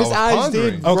 His eyes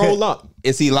did roll up.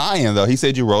 Is he lying though? He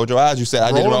said you rolled your eyes. You said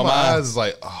I didn't roll my eyes. Is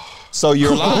like, oh. So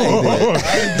you're lying. Then.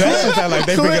 That should sound like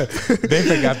they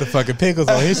forgot the fucking pickles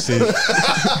on his shit.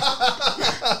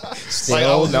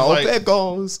 Still no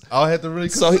pickles. I had to really.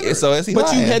 So is he? But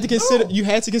lying? you had to consider. You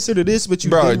had to consider this, but you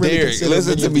Bro, didn't really Derek, consider listen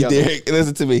many to of me, the other- Derek.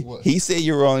 Listen to me. What? He said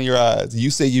you were rolling your eyes. You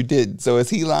said you didn't. So is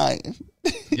he lying?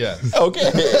 Yes.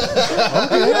 Okay.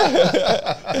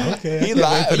 Okay. He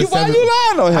lied. Why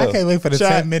you lying on him? I can't wait for the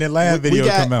 10-minute laugh video to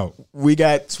come out. We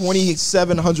got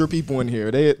 2,700 people in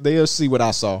here. They'll see what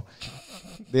I saw.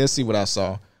 They'll see what I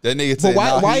saw. That nigga But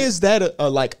said, why is that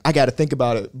like, I got to think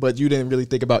about it, but you didn't really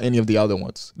think about any of the other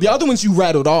ones? The other ones you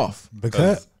rattled off.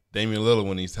 Because Damian Lillard,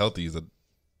 when he's healthy, is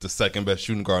the second best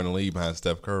shooting guard in the league behind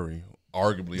Steph Curry.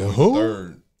 Arguably only who?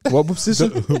 third. What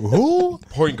position? who?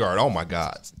 Point guard. Oh my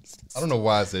God. I don't know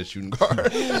why I said shooting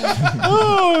guard.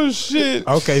 oh shit.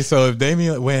 Okay, so if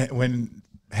Damian, when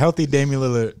healthy Damian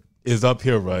Lillard is up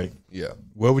here, right? Yeah.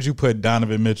 Where would you put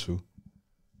Donovan Mitchell?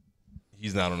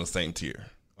 He's not on the same tier.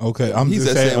 Okay, I'm He's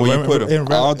just just saying. saying where you put him. I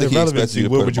don't think he expects irrelevancy, you to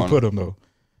where put would him you put him though?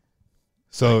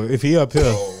 So if he up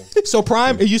here, So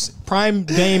prime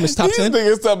Dame is top These 10.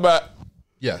 niggas talking about.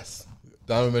 Yes.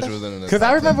 Donovan Mitchell was in the because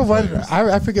I remember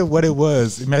I forget what it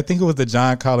was. I mean, I think it was the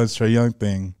John Collins Trae Young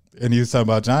thing, and he was talking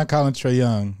about John Collins Trae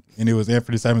Young, and it was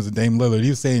Anthony Simons and Dame Lillard. He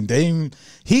was saying Dame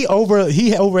he over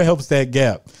helps that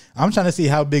gap. I'm trying to see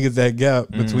how big is that gap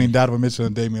between Donovan Mitchell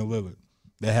and Damian Lillard.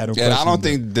 That had him. And I don't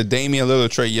think the Damian Lillard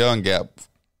Trae Young gap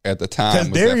at the time because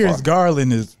was that Darius far.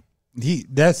 Garland is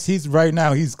he's right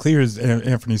now he's clear as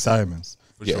Anthony Simons.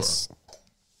 For Yes.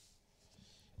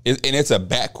 And it's a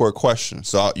backcourt question,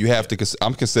 so you have to.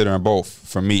 I'm considering both.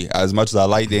 For me, as much as I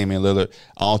like Damian Lillard,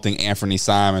 I don't think Anthony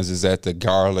Simons is at the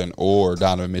Garland or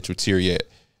Donovan Mitchell tier yet.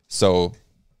 So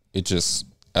it just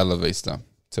elevates them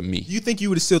to me. You think you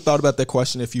would have still thought about that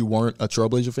question if you weren't a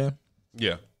Trailblazer fan?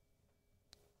 Yeah.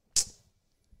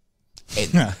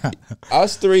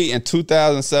 Us three and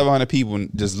 2,700 people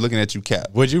just looking at you, Cap.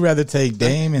 Would you rather take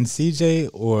Dame and CJ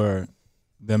or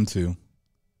them two,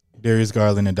 Darius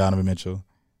Garland and Donovan Mitchell?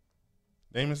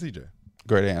 Dame and CJ.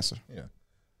 Great answer. Yeah.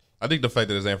 I think the fact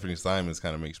that it's Anthony Simons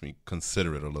kind of makes me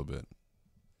consider it a little bit.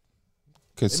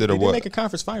 Consider They did what? make a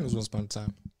conference finals once upon a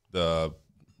time. The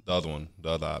other one, the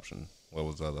other option. What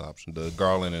was the other option? The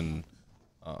Garland and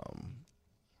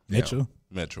Mitchell?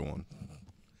 Mitchell one.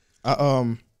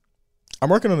 I'm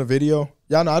working on a video.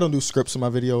 Y'all know I don't do scripts in my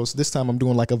videos. This time I'm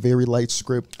doing like a very light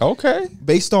script Okay.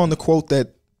 based on the quote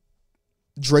that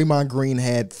Draymond Green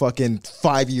had fucking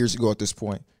 5 years ago at this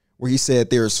point, where he said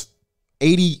there's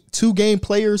 82 game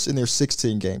players and there's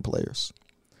 16 game players.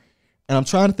 And I'm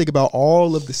trying to think about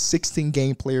all of the 16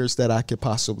 game players that I could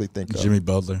possibly think of. Jimmy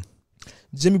Butler.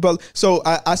 Jimmy Butler. So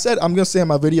I said I'm going to say in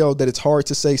my video that it's hard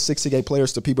to say 16 game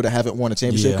players to people that haven't won a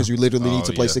championship because you literally need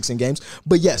to play 16 games.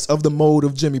 But yes, of the mode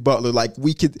of Jimmy Butler, like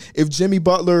we could, if Jimmy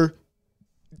Butler,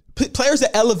 players that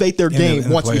elevate their game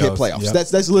once we hit playoffs. Yep.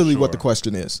 That's literally what the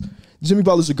question is. Jimmy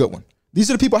Butler's a good one. These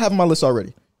are the people I have on my list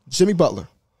already. Jimmy Butler,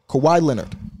 Kawhi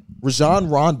Leonard, Rajon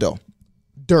Rondo,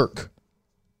 Dirk,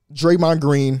 Draymond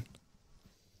Green,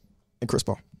 and Chris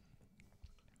Paul.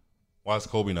 Why is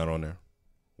Kobe not on there?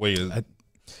 Wait,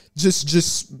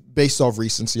 Just based off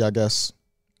recency, I guess.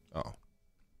 oh,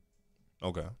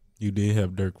 okay. You did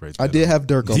have Dirk right there. I did have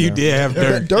Dirk on You there. did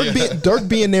have Dirk. Dirk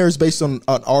being there is based on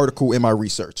an article in my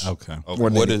research. Okay. More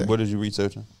than anything. What is you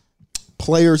researching?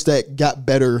 Players that got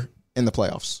better in the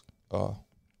playoffs.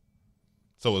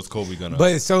 So is Kobe gonna?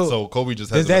 But so Kobe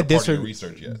just does hasn't that been a part of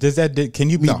district your research yet. Does that can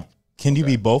you be No. Can you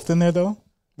be both in there though?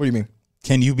 What do you mean?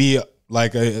 Can you be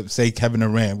like say Kevin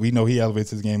Durant? We know he elevates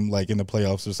his game like in the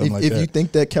playoffs or something like If that. you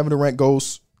think that Kevin Durant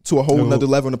goes to a whole nother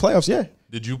level in the playoffs, yeah.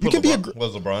 Did you put can be LeBron?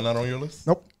 Was LeBron not on your list?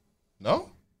 Nope. No.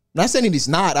 Not saying that he's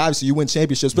not. Obviously, you win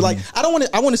championships, but like I don't want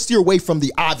to. I want to steer away from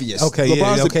the obvious. Okay,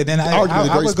 LeBron's yeah, okay. Then arguably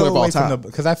the I greatest would player go of all away from time.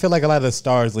 because I feel like a lot of the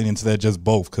stars lean into that just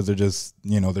both because they're just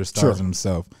they're stars in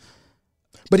themselves.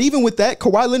 But even with that,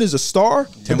 Kawhi Leonard's a star,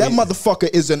 and that motherfucker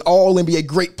is an all NBA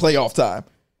great playoff time.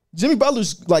 Jimmy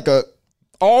Butler's like a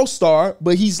all-star,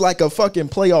 but he's like a fucking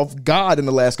playoff god in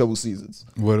the last couple seasons.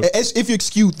 If you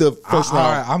excuse the first round.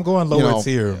 All right, I'm going lower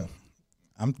tier. Yeah.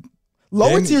 I'm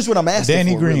Lower tier is what I'm asking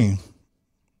Danny for. Green. Really.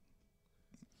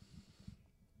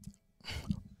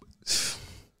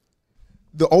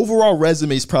 The overall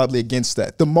resume is probably against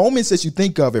that. The moments that you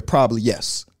think of it, probably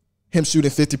yes. Him shooting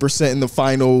 50% in the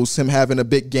finals, him having a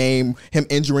big game, him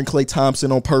injuring Klay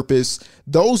Thompson on purpose.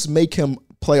 Those make him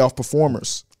playoff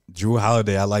performers. Drew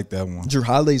Holiday, I like that one. Drew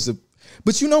Holiday's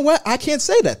but you know what? I can't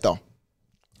say that though.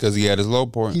 Because he had his low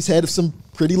point. He's had some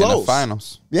pretty in lows. the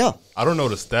finals. Yeah. I don't know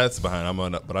the stats behind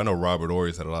but I know Robert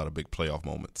Ory's had a lot of big playoff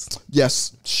moments.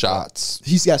 Yes. Shots.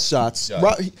 He's got shots.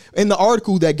 In the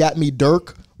article that got me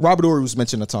Dirk, Robert Ory was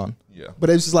mentioned a ton. Yeah. But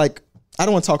it's just like, I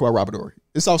don't want to talk about Robert Ory.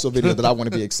 It's also a video that I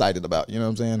want to be excited about. You know what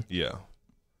I'm saying? Yeah.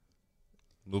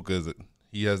 Luka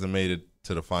he hasn't made it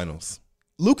to the finals.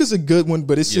 Luka's a good one,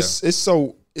 but it's just he's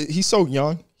so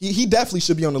young. He definitely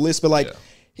should be on the list, but like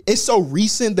it's so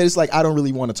recent that it's like I don't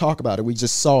really want to talk about it. We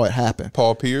just saw it happen.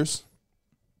 Paul Pierce.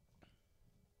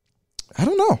 I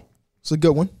don't know. It's a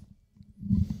good one.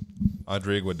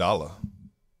 Andre Iguodala.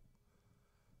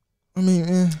 I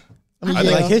mean,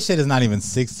 like his shit is not even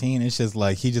 16. It's just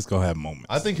like he just gonna have moments.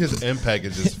 I think his impact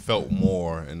is just felt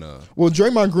more in the. Well,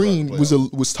 Draymond Green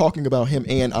was talking about him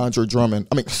and Andre Drummond.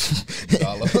 I mean,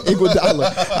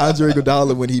 Andre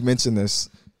Iguodala when he mentioned this.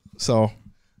 So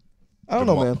I don't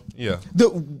know, man. Yeah.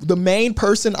 The main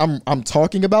person I'm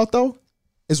talking about though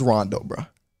is Rondo, bro.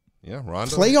 Yeah,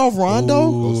 Rondo. Playoff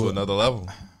Rondo goes to another level.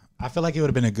 I feel like it would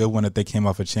have been a good one if they came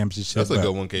off a championship. That's a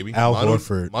good one, KB. Al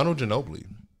Horford. Manu Ginobili.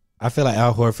 I feel like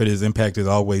Al Horford, his impact is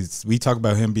always. We talk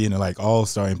about him being a like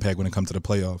all-star impact when it comes to the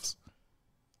playoffs.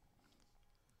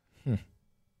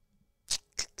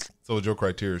 So with your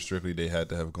criteria, strictly they had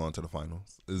to have gone to the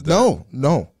finals. Is that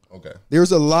no. Okay.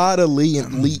 There's a lot of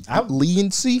leniency.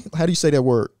 How do you say that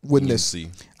word? Witness.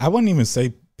 I wouldn't even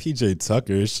say PJ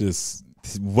Tucker. It's just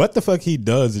what the fuck he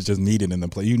does is just needed in the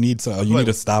play. You need need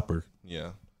a stopper. Yeah.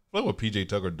 Like what PJ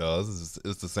Tucker does is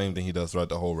it's the same thing he does throughout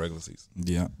the whole regular season.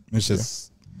 Yeah. It's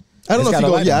just. I don't know if he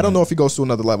goes. Yeah, I don't know if he goes to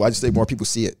another level. I just think more people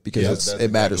see it because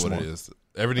it matters what more. it is.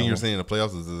 Everything you're seeing in the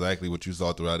playoffs is exactly what you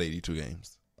saw throughout 82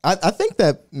 games. I think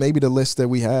that maybe the list that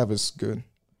we have is good.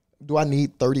 Do I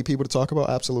need 30 people to talk about?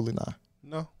 Absolutely not.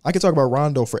 No. I could talk about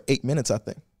Rondo for 8 minutes, I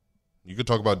think. You could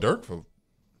talk about Dirk for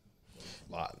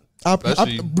a lot.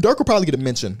 Dirk will probably get a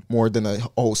mention more than a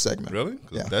whole segment. Really?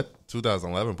 Because that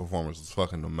 2011 performance was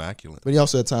fucking immaculate. But he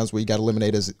also had times where he got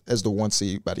eliminated as the 1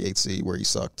 seed by the 8 seed where he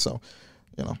sucked. So,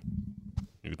 you know.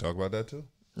 You could talk about that too?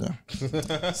 Yeah.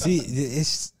 See,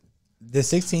 it's the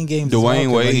 16 games.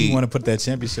 Dwayne Wade. Like you want to put that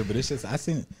championship, but it's just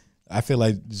I feel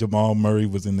like Jamal Murray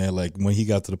was in there. Like when he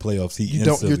got to the playoffs,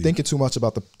 you're thinking too much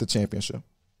about the championship.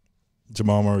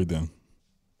 Jamal Murray, then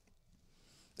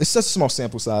it's such a small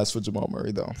sample size for Jamal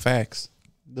Murray, though. Facts.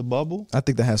 The bubble. I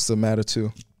think that has to matter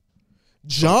too.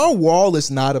 John Wall is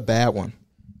not a bad one.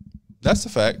 That's a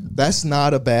fact. That's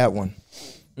not a bad one.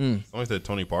 Somebody said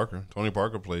Tony Parker. Tony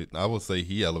Parker played. I would say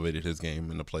he elevated his game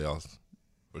in the playoffs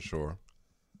for sure.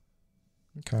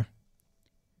 Okay.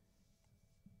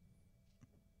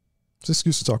 It's an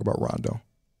excuse to talk about Rondo.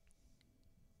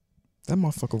 That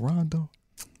motherfucker Rondo.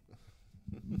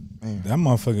 Man. That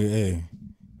motherfucker, hey,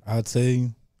 I'll tell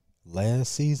you,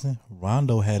 last season,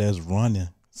 Rondo had us running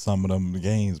some of them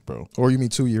games, bro. Or you mean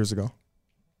 2 years ago?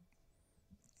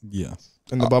 Yeah.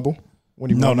 In the bubble? When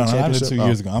he No, won the not championship? 2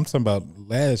 years ago. I'm talking about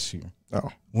last year.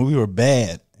 Oh. When we were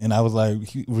bad. And I was like,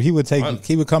 he would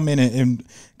come in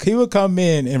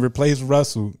and replace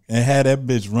Russell and had that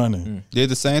bitch running. Did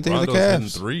the same thing with the Rondo's hitting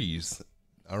Cavs. threes.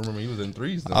 I remember he was in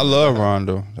threes. I love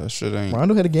Rondo. That shit ain't.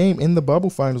 Rondo had a game in the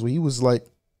bubble finals where he was like,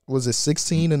 was it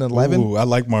 16 and 11? Ooh, I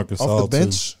like Marcus off Gasol the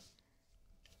bench. too.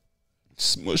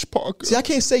 Smush Parker. See, I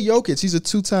can't say Jokic. He's a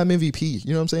 2-time MVP.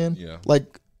 You know what I'm saying? Yeah.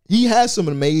 Like, he has some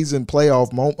amazing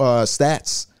playoff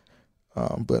stats.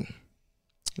 But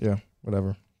yeah,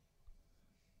 whatever.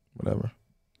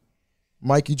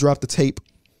 Mike, you dropped the tape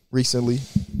recently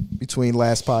between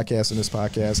last podcast and this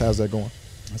podcast. How's that going?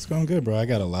 It's going good, bro. I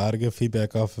got a lot of good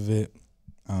feedback off of it.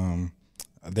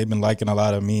 They've been liking a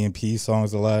lot of me and P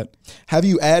songs a lot. Have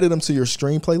you added them to your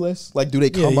stream playlist? Like, do they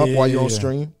come up while you're on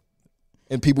stream?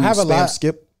 And people have spam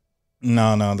skip?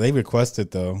 No, they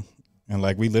requested though. And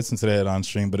like we listened to that on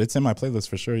stream, but it's in my playlist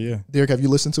for sure, yeah. Derek, have you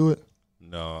listened to it?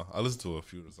 No, I listened to a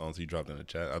few of the songs he dropped in the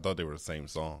chat. I thought they were the same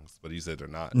songs, but he said they're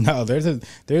not. No,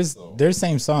 there's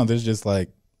same songs. There's just like,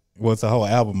 well, it's a whole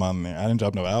album on there. I didn't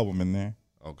drop no album in there.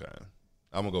 Okay.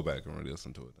 I'm going to go back and really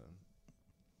listen to it then.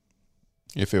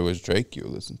 If it was Drake, you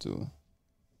would listen to it.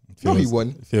 No, he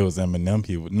wouldn't. If it was Eminem,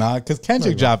 he would. Nah, because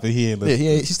Kendrick dropped it. He ain't listen.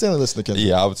 Yeah, he's still listening to Kendrick.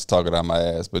 Yeah, I was talking out my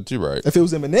ass, but you're right. If it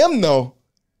was Eminem, though,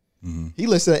 he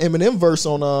listened to Eminem verse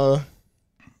on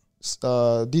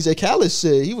DJ Khaled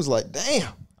shit. He was like,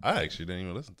 damn. I actually didn't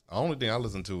even listen. The only thing I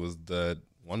listened to was that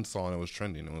one song that was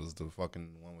trending. It was the fucking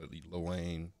one with Lil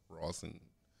Wayne, Ross, and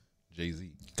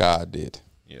Jay-Z. God did.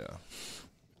 Yeah.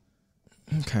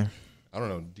 Okay. I don't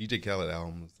know. DJ Khaled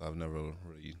albums, I've never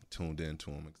really tuned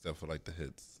into them except for like the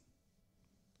hits.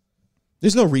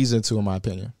 There's no reason to, in my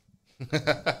opinion.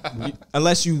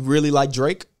 Unless you really like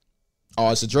Drake.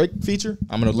 Oh, it's a Drake feature?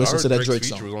 I'm going to listen to that Drake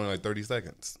feature song. was only like 30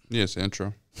 seconds. Yes,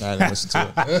 intro. I didn't listen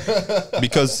to it.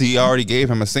 Because he already gave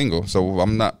him a single, so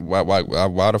I'm not. Why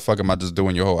the fuck am I just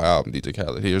doing your whole album, DJ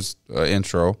Khaled? Here's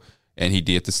intro, and he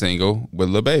did the single with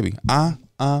Lil Baby.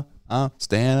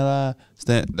 Stand alive,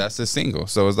 stand. That's his single.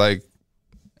 So it's like,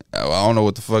 I don't know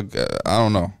what the fuck. I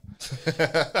don't know.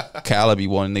 Khaled be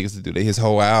wanting niggas to do his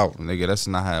whole album, nigga. That's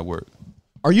not how it works.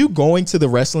 Are you going to the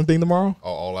wrestling thing tomorrow? Oh,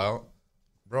 all out?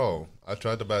 Bro, I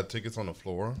tried to buy tickets on the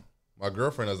floor. My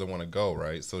girlfriend doesn't want to go,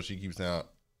 right? So she keeps saying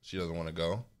she doesn't want to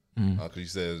go. Because she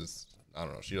says, I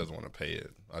don't know, she doesn't want to pay it.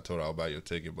 I told her I'll buy you a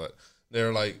ticket, but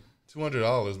they're like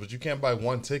 $200, but you can't buy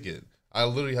one ticket. I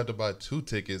literally have to buy 2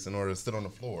 tickets in order to sit on the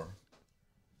floor.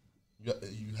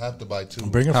 You have to buy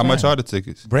 2. How much are the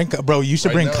tickets? Bro, you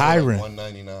should bring Kyron. Like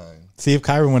 $199. See if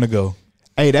Kyron want to go.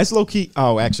 Hey, that's low key.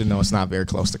 Oh, actually, no, it's not very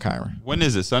close to Kyron. When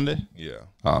is it? Sunday? Yeah.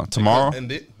 Tomorrow?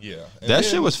 Yeah. That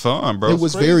shit was fun, bro. It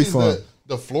was very fun.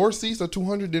 The floor seats are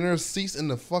 $200, then there's seats in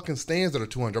the fucking stands that are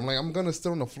 $200. I'm like, I'm gonna sit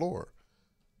on the floor,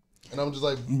 and I'm just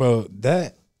like, bro.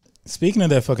 Speaking of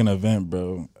that fucking event,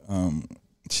 bro.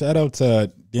 Shout out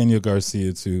to Daniel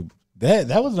Garcia too.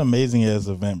 That was an amazing ass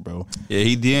event, bro. Yeah,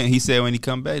 he did. He said when he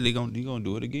come back, he gonna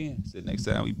do it again. Said next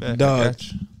time we back. Dog,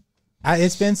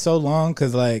 it's been so long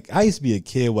because like I used to be a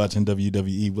kid watching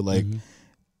WWE, but like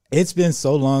it's been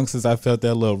so long since I felt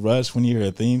that little rush when you hear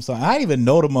a theme song. I didn't even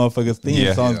know the motherfuckers'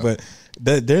 theme songs, but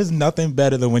there's nothing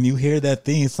better than when you hear that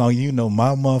theme song, you know my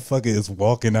motherfucker is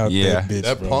walking out that bitch,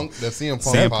 that bro. That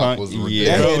CM Punk was ridiculous.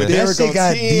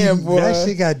 Yeah, bro, that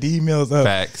shit got D-mails up.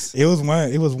 Facts. It was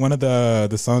one of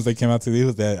the songs that came out to. It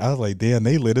was that I was like, damn,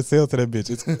 they lit a sale to that bitch.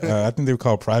 It's, I think they were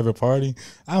called Private Party.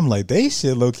 I'm like, they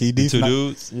shit low key decent. 2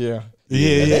 dudes. Yeah.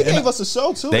 They gave us a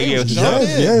show too. They gave us a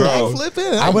show, bro.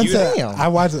 Flipping. I went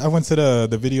to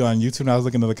the video on YouTube and I was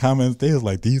looking at the comments. They was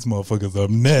like, these motherfuckers up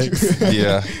next.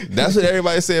 Yeah, that's what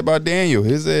everybody said about Daniel.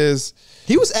 His is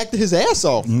he was acting his ass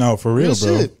off. No, for real,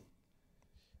 bro. Shit.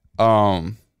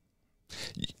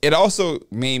 It also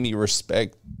made me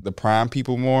respect the prime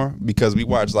people more because we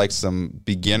watched like some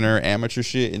beginner amateur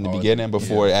shit in the beginning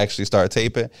before it actually started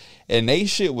taping, and they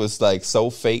shit was like so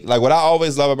fake. Like what I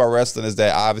always love about wrestling is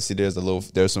that obviously there's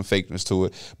some fakeness to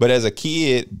it, but as a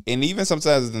kid and even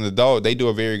sometimes as an adult, they do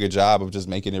a very good job of just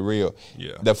making it real.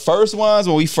 Yeah. The first ones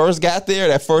when we first got there,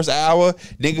 that first hour,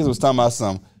 niggas was talking about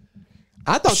some.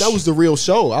 I thought that was the real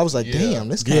show. I was like, damn,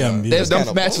 this kind of...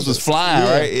 Them matches was flying,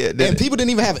 right? Yeah, and people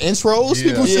didn't even have intros.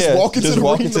 People was just walking to the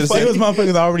ring to fight. It was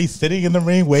motherfuckers already sitting in the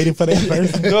ring waiting for that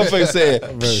person. Motherfucker said,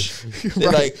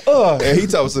 they're like, and he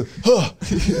told us,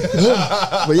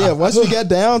 But yeah, once we got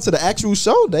down to the actual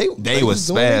show, they was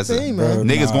spazzing.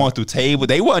 Niggas going through table.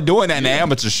 They wasn't doing that in the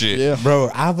amateur shit. Yeah. Bro,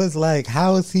 I was like,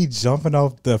 how is he jumping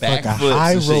off the fucking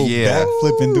high rope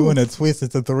backflip and doing a twist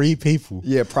into 3 people?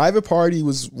 Yeah, Private Party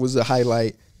was a highlight.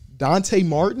 Dante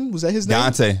Martin, was that his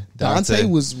name? Dante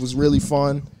was really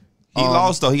fun. He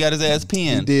lost though. He got his ass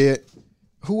pinned. He did.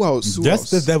 Who else?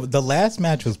 The last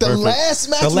match was perfect. The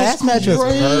last match was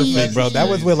perfect, bro. That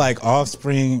was with like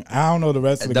Offspring. I don't know the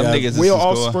rest of the guys. Will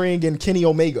Offspring and Kenny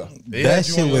Omega. That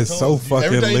shit was so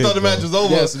fucking lit. Every time you thought the match was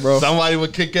over, yes, bro. Somebody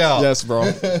would kick out. Yes,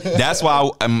 bro. That's why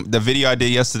the video I did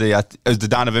yesterday, it was the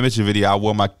Donovan Mitchell video. I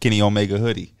wore my Kenny Omega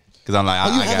hoodie because I'm like,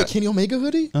 I have a Kenny Omega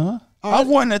hoodie? I've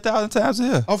worn it 1,000 times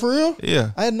here. Oh, for real?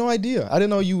 Yeah. I had no idea. I didn't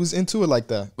know you was into it like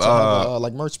that.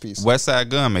 Like merch piece. West Side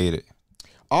Gun made it.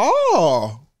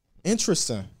 Oh,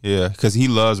 interesting. Yeah, because he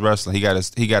loves wrestling. He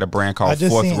got a brand called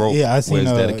Fourth Rope. Yeah, I seen where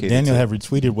it's dedicated Daniel to- have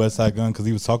retweeted West Side Gun because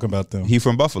he was talking about them. He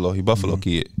from Buffalo. He Buffalo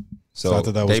kid. So, So I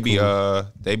thought that was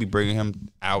they be bringing him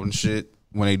out and shit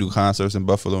when they do concerts in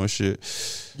Buffalo and shit.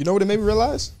 You know what it made me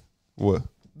realize? What?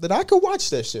 That I could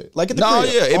watch that shit. Like at the No,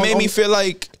 crib. yeah, it made me feel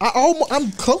like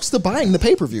I'm close to buying the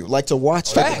pay-per-view, like to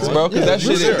watch facts, bro. Because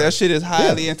that shit is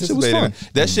highly Yeah, that shit was anticipated. fun.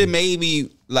 That shit made me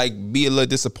like be a little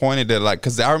disappointed that like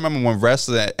because I remember when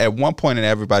wrestling at one point in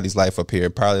everybody's life up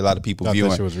here, probably a lot of people Thought that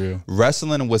viewing shit was real.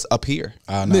 wrestling was up here.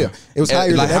 I know. Yeah, it was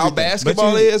higher Like than how everything.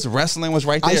 basketball is, wrestling was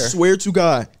right there. I swear to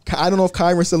God, I don't know if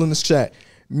Kyron's still in this chat.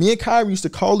 Me and Kyron used to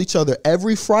call each other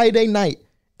every Friday night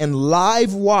and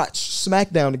live watch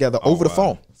SmackDown together over the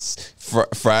phone.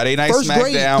 Friday night First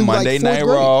grade SmackDown, through, like, Monday fourth night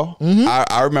grade. Raw.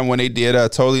 I remember when they did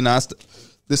Totally Nonstop.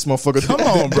 This motherfucker. Come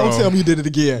on, bro. Don't tell me you did it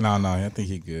again. No, I think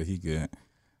he good. He good.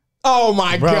 Oh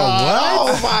my Bro, God.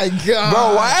 what? Oh my God.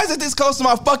 Bro, why is it this close to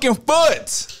my fucking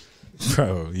foot?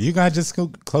 Bro, you gotta just go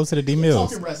closer to D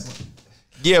Mills. Talking wrestling.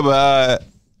 Yeah, but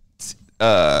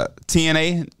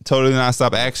TNA, Totally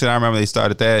Nonstop Action. I remember they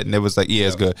started that, and it was like,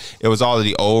 it's good. It was all of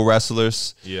the old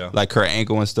wrestlers, like Kurt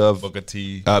Angle and stuff. Booker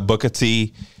T. Booker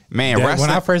T. Man, That- wrestling.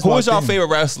 when I first who was walked your in-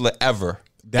 favorite wrestler ever?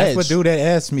 That's Edge. what dude that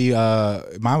asked me.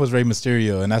 Mine was Rey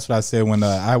Mysterio, and that's what I said when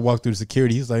I walked through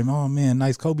security. He's like, "Oh man,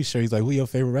 nice Kobe shirt." He's like, "Who your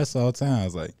favorite wrestler all the time?" I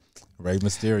was like, Rey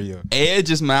Mysterio. Edge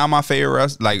is now my favorite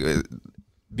wrestler, like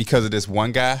because of this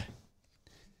one guy.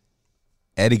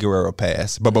 Eddie Guerrero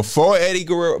passed, but before Eddie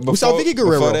Guerrero, We saw Vicky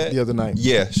Guerrero before that, the other night.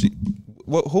 Yeah,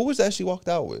 who was that? She walked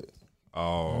out with.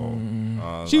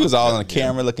 Oh, She was all on the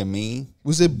camera looking mean.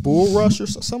 Was it Bull Rush or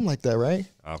something like that, right?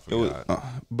 I It was, forgot.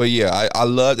 but yeah, I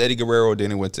loved Eddie Guerrero. Then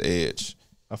he went to Edge.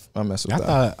 I messed with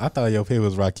that. I thought your favorite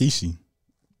was Rakishi.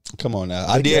 Come on now,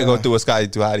 I did go through a Scotty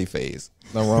 2 Hotty phase.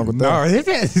 Nothing wrong with No, that. his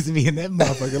ass is being that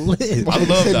motherfucker lit. I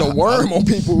love Hitting that. the worm on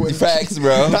people. And Facts,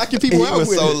 bro. knocking people He out was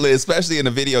with so it. lit, especially in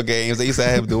the video games. They used to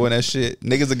have him doing that shit.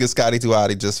 Niggas would get Scotty 2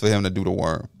 Hotty just for him to do the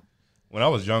worm. When I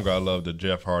was younger, I loved the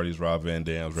Jeff Hardys, Rob Van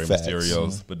Dam's, Rey Facts.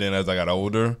 Mysterios. But then as I got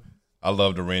older, I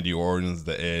loved the Randy Ortons,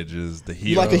 the Edges, the heels.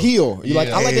 You like a heel. You like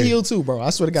I like a Yeah. heel too, bro. I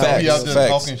swear to God. Facts. He out there Facts.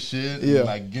 talking shit, Yeah. and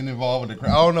like getting involved with the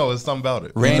crowd. I don't know, it's something about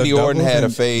it. Randy The Orton doubles had a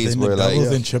and- phase then where the like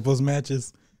doubles and triples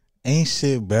matches ain't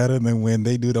shit better than when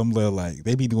they do them little like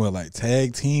they be doing like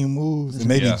tag team moves and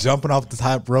they Yeah. be jumping off the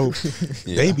top rope.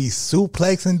 They be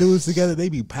suplexing dudes together. They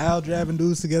be pile driving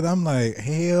dudes together. I'm like,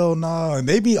 hell no. And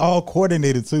they be all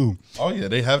coordinated too. Oh yeah,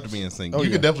 they have to be in sync. You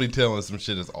can definitely tell when some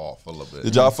shit is off a little bit.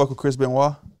 did y'all fuck with Chris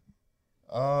Benoit?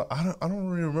 I don't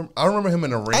really remember. I remember him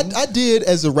in the ring. I did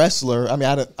as a wrestler. I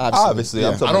mean, Obviously,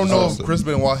 I'm yeah. talking I don't know about if Chris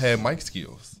Benoit had mic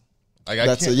skills. Like I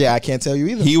That's can't. I can't tell you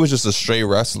either. He was just a straight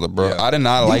wrestler, bro. Yeah. I did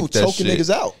not He like was that choking shit.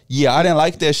 niggas out. Yeah, I didn't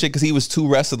like that shit because he was too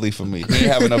wrestly for me. He didn't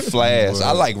have enough flash.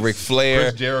 I like Ric Flair.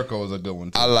 Chris Jericho is a good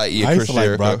one too. I like I Chris used to like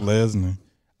Jericho. Brock Lesnar.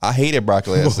 I hated Brock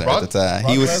Lesnar at the time.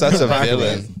 He was Brock such a Lesnar-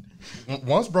 villain.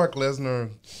 Once Brock Lesnar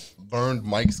learned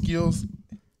mic skills,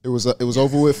 It was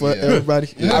over with for everybody.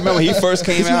 I remember when he first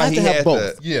came 'Cause you out, have he to have had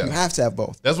both. the Yeah. You have to have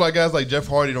both. that's why guys like Jeff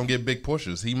Hardy don't get big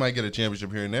pushes. He might get a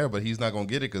championship here and there, but he's not gonna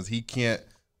get it because he can't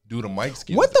do the mic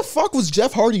skills. What the fuck was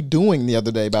Jeff Hardy doing the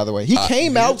other day? By the way, he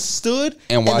came out, stood,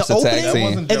 and watched the tag opening, That team.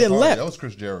 wasn't and Jeff then Hardy. left. That was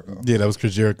Chris Jericho. Yeah, that was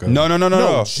Chris Jericho.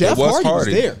 No. Jeff It was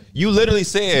Hardy was there. You literally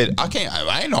said, I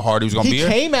didn't know Hardy was gonna He be here.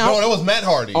 came out. No, that was Matt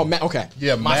Hardy. Oh, Matt. Okay.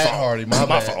 Yeah, Matt fault. Hardy. My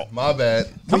bad. My bad.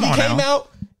 When he Come on came now. out,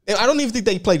 and I don't even think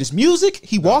they played his music.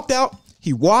 He walked out.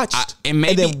 He watched And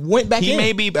maybe then went back he in.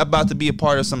 may be about to be a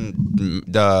part of some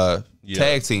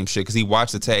tag team shit because he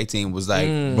watched the tag team was like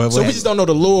But So we wait, just don't know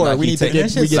the lore. Like we he need to taking-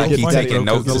 get. We that shit's get like to he get taking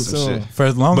that notes real and some soon. shit. for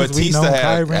as long as we Batista know had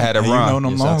Kyron, a and you run. know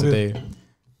him Shout out to longer, Dave.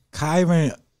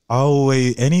 Kyron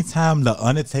always, anytime the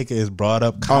Undertaker is brought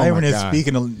up, Kyron is God.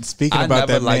 speaking I about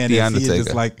never that liked man the as he is Undertaker.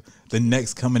 just like the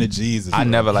next coming of Jesus. I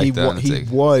never liked the He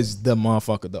Undertaker. was the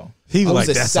motherfucker though. He What like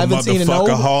was it, that's a 17 and motherfucker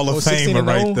 0? Hall of Or 16 Famer and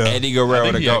right 0? there. Eddie Guerrero I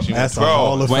think to he go. actually That's a Bro,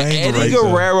 Hall of When Famer Eddie right there.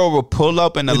 Guerrero would pull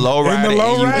up in the low rider, and you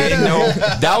lowrider. didn't know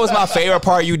that was my favorite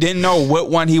part. You didn't know what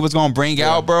one he was gonna bring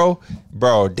out, bro.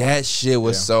 Bro, that shit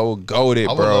was so goated,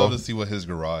 I would bro. love to see what his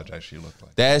garage actually looked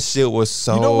like. That shit was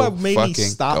so. You know what made me fucking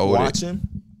stop goated. watching?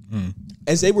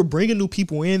 As they were bringing new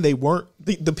people in, they weren't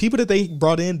the people that they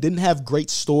brought in didn't have great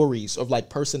stories of like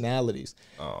personalities.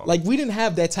 Like we didn't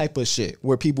have that type of shit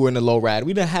where people were in the low ride.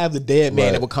 We didn't have the dead man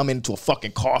Right. that would come into a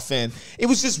fucking coffin. It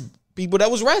was just people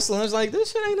that was wrestling. It's like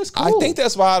this shit ain't as cool. I think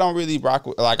that's why I don't really rock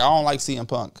with. Like I don't like CM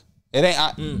Punk. It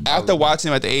ain't. After watching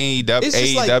him at the AEW, it's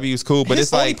just like, AEW is cool, but his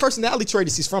it's only like personality trait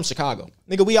is he's from Chicago.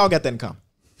 Nigga, we all got that in common.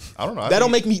 I don't know. That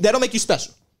don't make you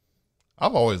special.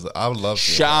 I would love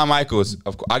Shawn Michaels.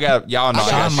 Of course, I got y'all know.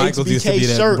 Shawn Michaels used to be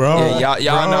that, shirt. bro. Yeah,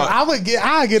 y'all know.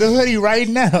 I'll get a hoodie right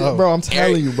now, Bro, I'm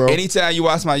telling you, bro. Anytime you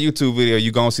watch my YouTube video,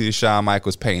 you gonna see the Shawn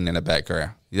Michaels painting in the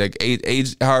background. Like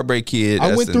age Heartbreak Kid. I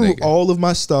that's went the through nigga. all of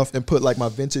my stuff and put like my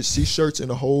vintage t-shirts in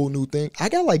a whole new thing. I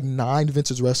got like 9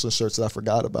 vintage wrestling shirts that I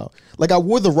forgot about. Like I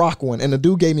wore the Rock one, and the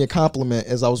dude gave me a compliment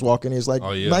as I was walking in. He's like,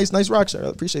 nice Rock shirt. I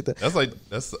appreciate that.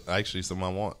 That's actually something I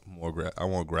want more. I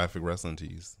want graphic wrestling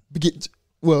tees.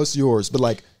 Well, it's yours, but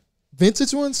like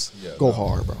vintage ones, go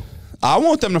hard, bro. I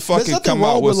want them to There's fucking nothing come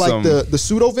wrong out with like some. the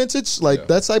pseudo vintage, like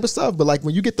that type of stuff. But like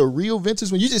when you get the real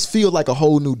vintage, when you just feel like a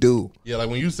whole new dude. Yeah, like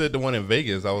when you said the one in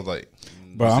Vegas, I was like,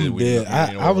 bro. I'm dead.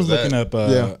 I was looking up.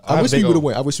 I wish we would have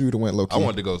went. I wish we would have went low key. I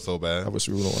wanted to go so bad. I wish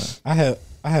we would have went.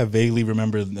 I have vaguely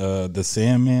remembered the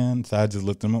Sandman, so I just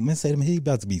looked him up. Man, said he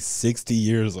about to be 60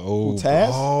 years old. Taz?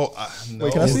 Oh, no.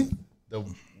 Wait, can I see? The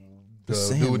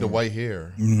dude with the white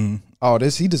hair. Mm-hmm. Oh,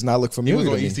 he does not look He familiar. was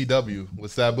on to me. ECW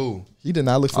with Sabu. He did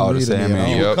not look familiar to me. Sandman, at all.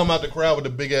 He Yep. would come out the crowd with a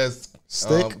big ass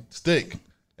stick,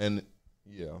 and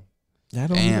Yeah, I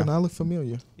don't even not look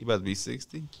familiar. He about to be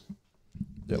 60.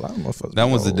 Yeah, I don't know if That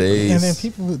was the days. And then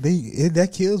people, that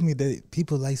kills me that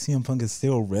people like CM Punk is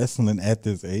still wrestling at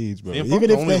this age, bro. Even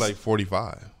if only like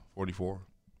 45, 44.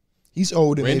 He's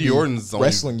old in Randy maybe Orton's only-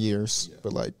 wrestling years,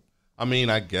 but like I mean,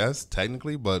 I guess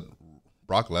technically, but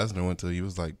Brock Lesnar went till he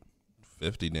was like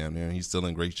 50 damn near, and he's still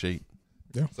in great shape.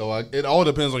 Yeah. So it all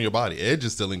depends on your body. Edge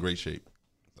is still in great shape.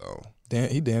 So,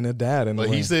 he damn near died in the but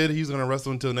ring. he said he's gonna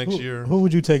wrestle until next year. Who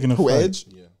would you take in a Who, fight? Edge?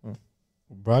 Yeah.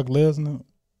 Brock Lesnar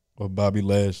or Bobby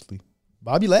Lashley?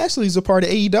 Bobby Lashley's a part of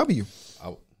AEW.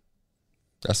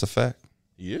 That's a fact.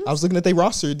 Yeah. I was looking at their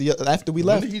roster after we When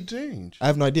left. did he change? I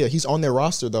have no idea. He's on their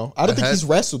roster though. I don't think he's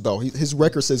wrestled though. His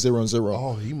record says 0-0.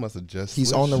 Oh, he must have just. He's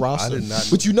switched. on the roster. I did not.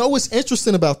 But you know what's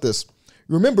interesting about this?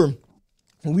 Remember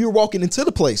when we were walking into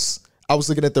the place, I was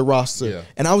looking at the roster,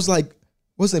 and I was like,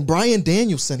 "What's his name? Brian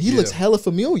Danielson. He looks hella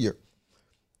familiar."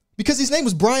 Because his name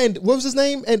was Brian. What was his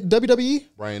name at WWE?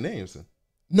 Brian Danielson.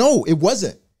 No, it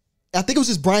wasn't. I think it was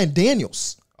just Brian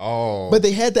Daniels. Oh, But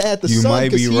they had to add the You son might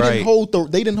because be he right. didn't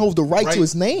hold they didn't hold the right to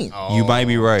his name. You might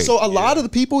be right. So a lot of the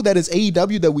people that is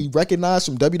AEW that we recognize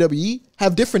from WWE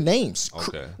have different names.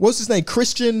 Okay. What's his name?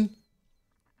 Christian.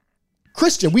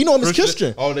 We know him as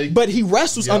Christian. But he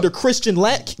wrestles under Christian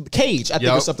Cage, I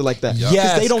think, or something like that. Yes,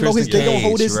 Because they don't know Christian they don't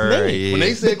hold his Cage, name. right. when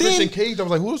they said But then- Christian Cage, I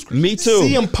was like, "Who's Christian?" Me too.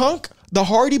 CM Punk, the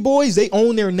Hardy Boys, they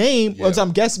own their name. Yeah.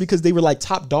 I'm guessing because they were like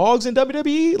top dogs in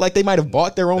WWE. Like they might have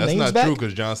bought their own That's names not back. true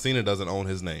because John Cena doesn't own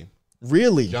his name.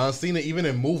 Really? John Cena, even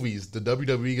in movies, the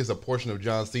WWE gets a portion of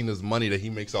John Cena's money that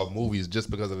he makes off movies just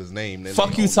because of his name. Then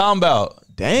Fuck they you own- talking about?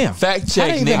 Damn. Fact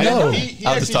check, didn't even know. nigga. He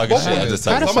I was just actually talking spoke shit. on I it. was just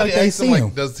How talking the shit. fuck Somebody they asked him, see like, him?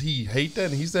 does he hate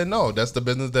that? And he said, no, that's the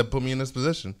business that put me in this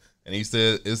position. And he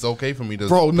said, it's okay for me to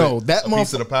Bro, no, split that a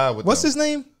piece of the pie with What's them. his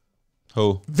name?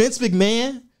 Who? Vince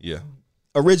McMahon. Yeah.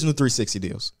 Original 360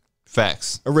 deals.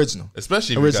 Facts. Original.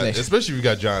 Especially if you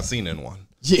got John Cena in one.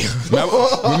 Yeah.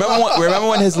 Remember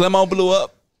when his limo blew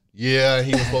up? Yeah,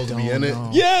 he was supposed to be in it.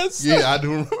 Yes. Yeah, I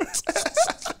do remember.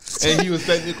 And he was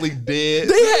technically dead.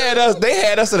 They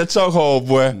had us in a chokehold,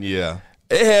 boy. Yeah.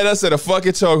 They had us in a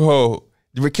fucking chokehold.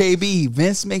 KB,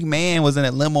 Vince McMahon was in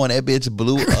that limo and that bitch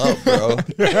blew up, bro.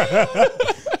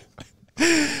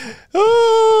 A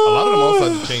lot of them also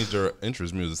have to change their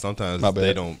interest music. Sometimes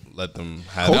they don't let them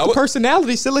have Hope the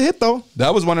personality still a hit though.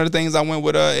 That was one of the things I went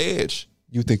with Edge.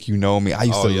 You think you know me? I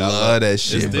used to love that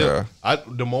shit, bro.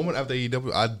 The moment after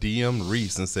AEW, I DM'd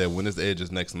Reese and said, when is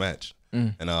Edge's next match?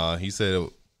 And he said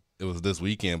it was this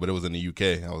weekend, but it was in the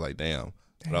UK. I was like, damn.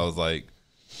 But I was like,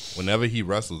 whenever he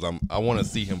wrestles, I want to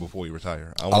see him before he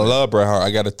retire. I love Bret Hart.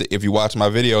 I got to. If you watch my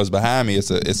videos behind me,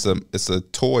 it's a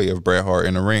toy of Bret Hart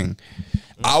in the ring.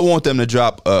 I want them to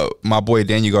drop my boy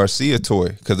Daniel Garcia toy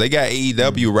because they got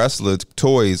AEW wrestler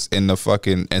toys in the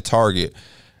fucking at Target.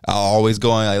 I always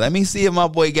going like, let me see if my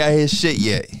boy got his shit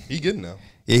yet. He getting now.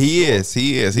 Yeah, he is.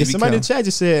 Yeah, somebody in the chat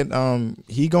just said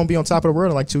he gonna be on top of the world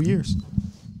in like 2 years.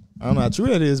 I don't know how true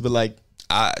that is, but like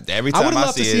every time I would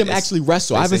love to see him actually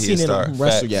wrestle. I haven't seen him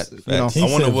wrestle yet. You know,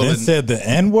 He said the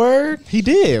N word. He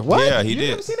did. What? Yeah, he you did.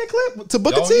 Never seen that clip to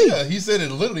Booker T? Yeah, he said it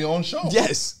literally on show.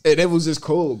 Yes, and it was just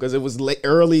cool because it was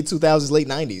early 2000s, late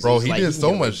 90s. Bro, It was he like, did can so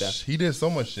get away much. with that. He did so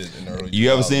much shit in the early.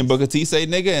 You ever 2000s. seen Booker T say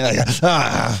nigga?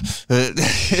 And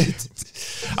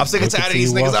I'm sick and tired of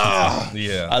these niggas.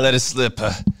 Yeah. I let it slip.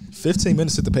 15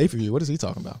 minutes at the pay per view. What is he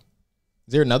talking about?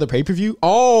 Is there another pay per view?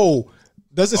 Oh,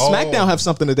 doesn't SmackDown have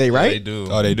something today? Right? They do.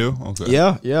 Oh, they do. Okay.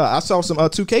 Yeah. I saw some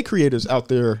 2K creators out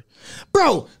there.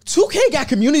 Bro, 2K got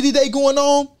community day going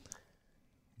on.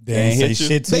 They ain't say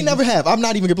shit to They you. never have. I'm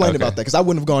not even complaining Okay. about that because I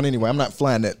wouldn't have gone anyway. I'm not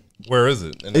flying that Where is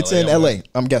it? It's in LA,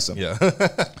 I'm guessing. Yeah.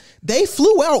 They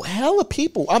flew out hella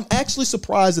people. I'm actually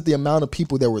surprised at the amount of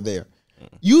people that were there.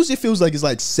 Usually it feels like it's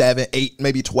like 7, 8,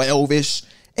 maybe 12-ish.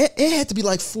 It had to be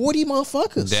like 40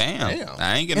 motherfuckers. Damn.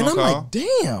 I ain't getting And no I'm call. like,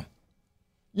 damn.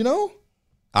 You know?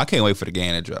 I can't wait for the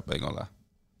game to drop. I ain't gonna lie.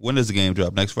 When does the game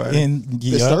drop? Next Friday?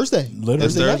 This Thursday. Literally.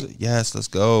 This Thursday? Yes, let's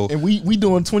go. And we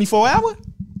doing 24 hour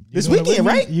this weekend,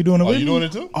 right? You doing it with you me? doing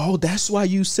it too? Oh, that's why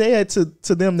you said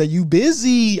to them that you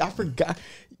busy. I forgot.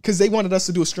 Because they wanted us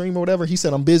to do a stream or whatever. He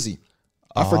said, I'm busy.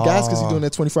 I forgot because he's doing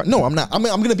that 24. No, I'm not. I'm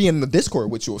going to be in the Discord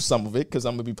with you with some of it because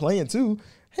I'm going to be playing too.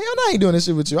 Hell no, I ain't doing this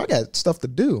shit with you. I got stuff to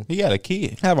do. He got a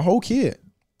kid. I have a whole kid.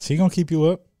 She gonna keep you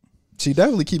up. She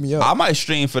definitely keep me up. I might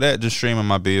stream for that. Just streaming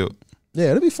my build. Yeah,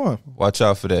 it'll be fun. Watch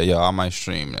out for that, y'all. I might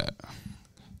stream that.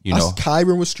 You know,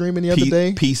 Kyron was streaming the other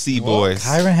day. PC boys.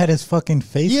 Kyron had his fucking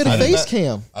face. He had a cam. face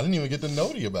cam. I didn't even get to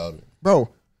know you about it. Bro,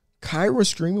 Kyron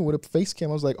streaming with a face cam.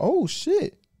 I was like, oh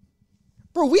shit.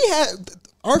 Bro,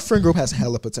 our friend group has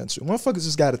hella potential. Motherfuckers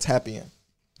just got to tap in.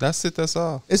 That's it. That's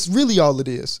all. It's really all it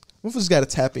is. Motherfuckers just got to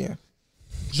tap in.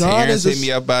 John Terrence is hit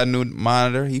me up by a new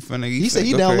monitor. He said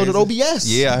he downloaded OBS.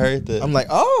 Yeah, I heard that. I'm like,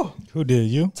 oh, Who did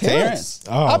you? Terrence.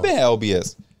 Oh. I've been at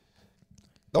OBS.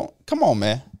 Come on,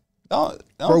 man. Don't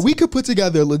Bro, we could put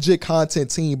together a legit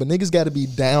content team, but niggas got to be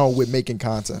down with making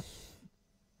content.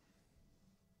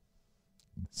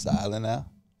 silent now.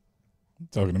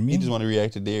 Talking to me. He just want to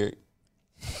react to Derek.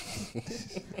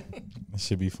 That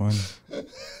should be funny.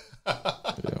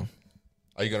 Yeah.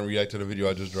 Are you gonna react to the video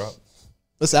I just dropped?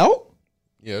 It's out?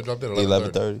 Yeah, I dropped it at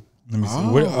 11:30. Let me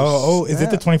see. Is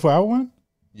it the 24-hour one?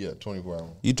 Yeah, 24 hours.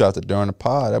 You dropped it during the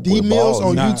pod. That boy D Mills balls.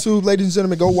 on Nah. YouTube, ladies and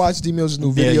gentlemen. Go watch D Mills'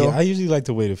 new video. Yeah, I usually like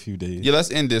to wait a few days. Yeah,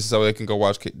 let's end this so they can go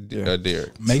watch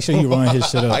Derek. Make sure you run his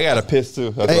shit up. I got a piss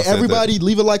too. That's why I Hey, said everybody,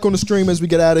 leave a like on the stream as we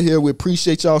get out of here. We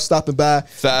appreciate y'all stopping by. that.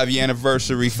 5-year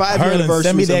anniversary. 5-year Herlin, anniversary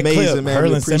send me is that amazing, clip. man. We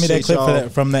Herlin, send me that appreciate clip y'all.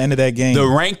 from the end of that game. The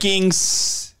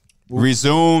rankings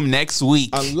resume next week.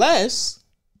 Unless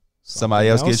Somebody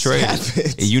else get traded.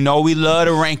 happens. And you know we love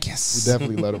the rankings.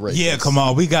 Definitely let it rate. Yeah, come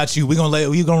on, we got you. We gonna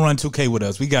run 2K with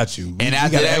us. We got you. And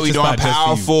after that, we doing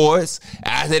power forwards.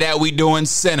 After that, we doing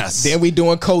centers. Then we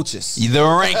doing coaches. The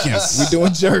rankings. We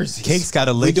doing jerseys. Cake's got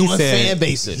a We lick. doing He said, fan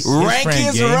bases. His friend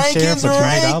Rankings, game share for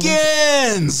 $20.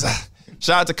 rankings.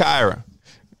 Shout out to Kyra.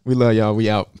 We love y'all. We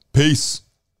out. Peace.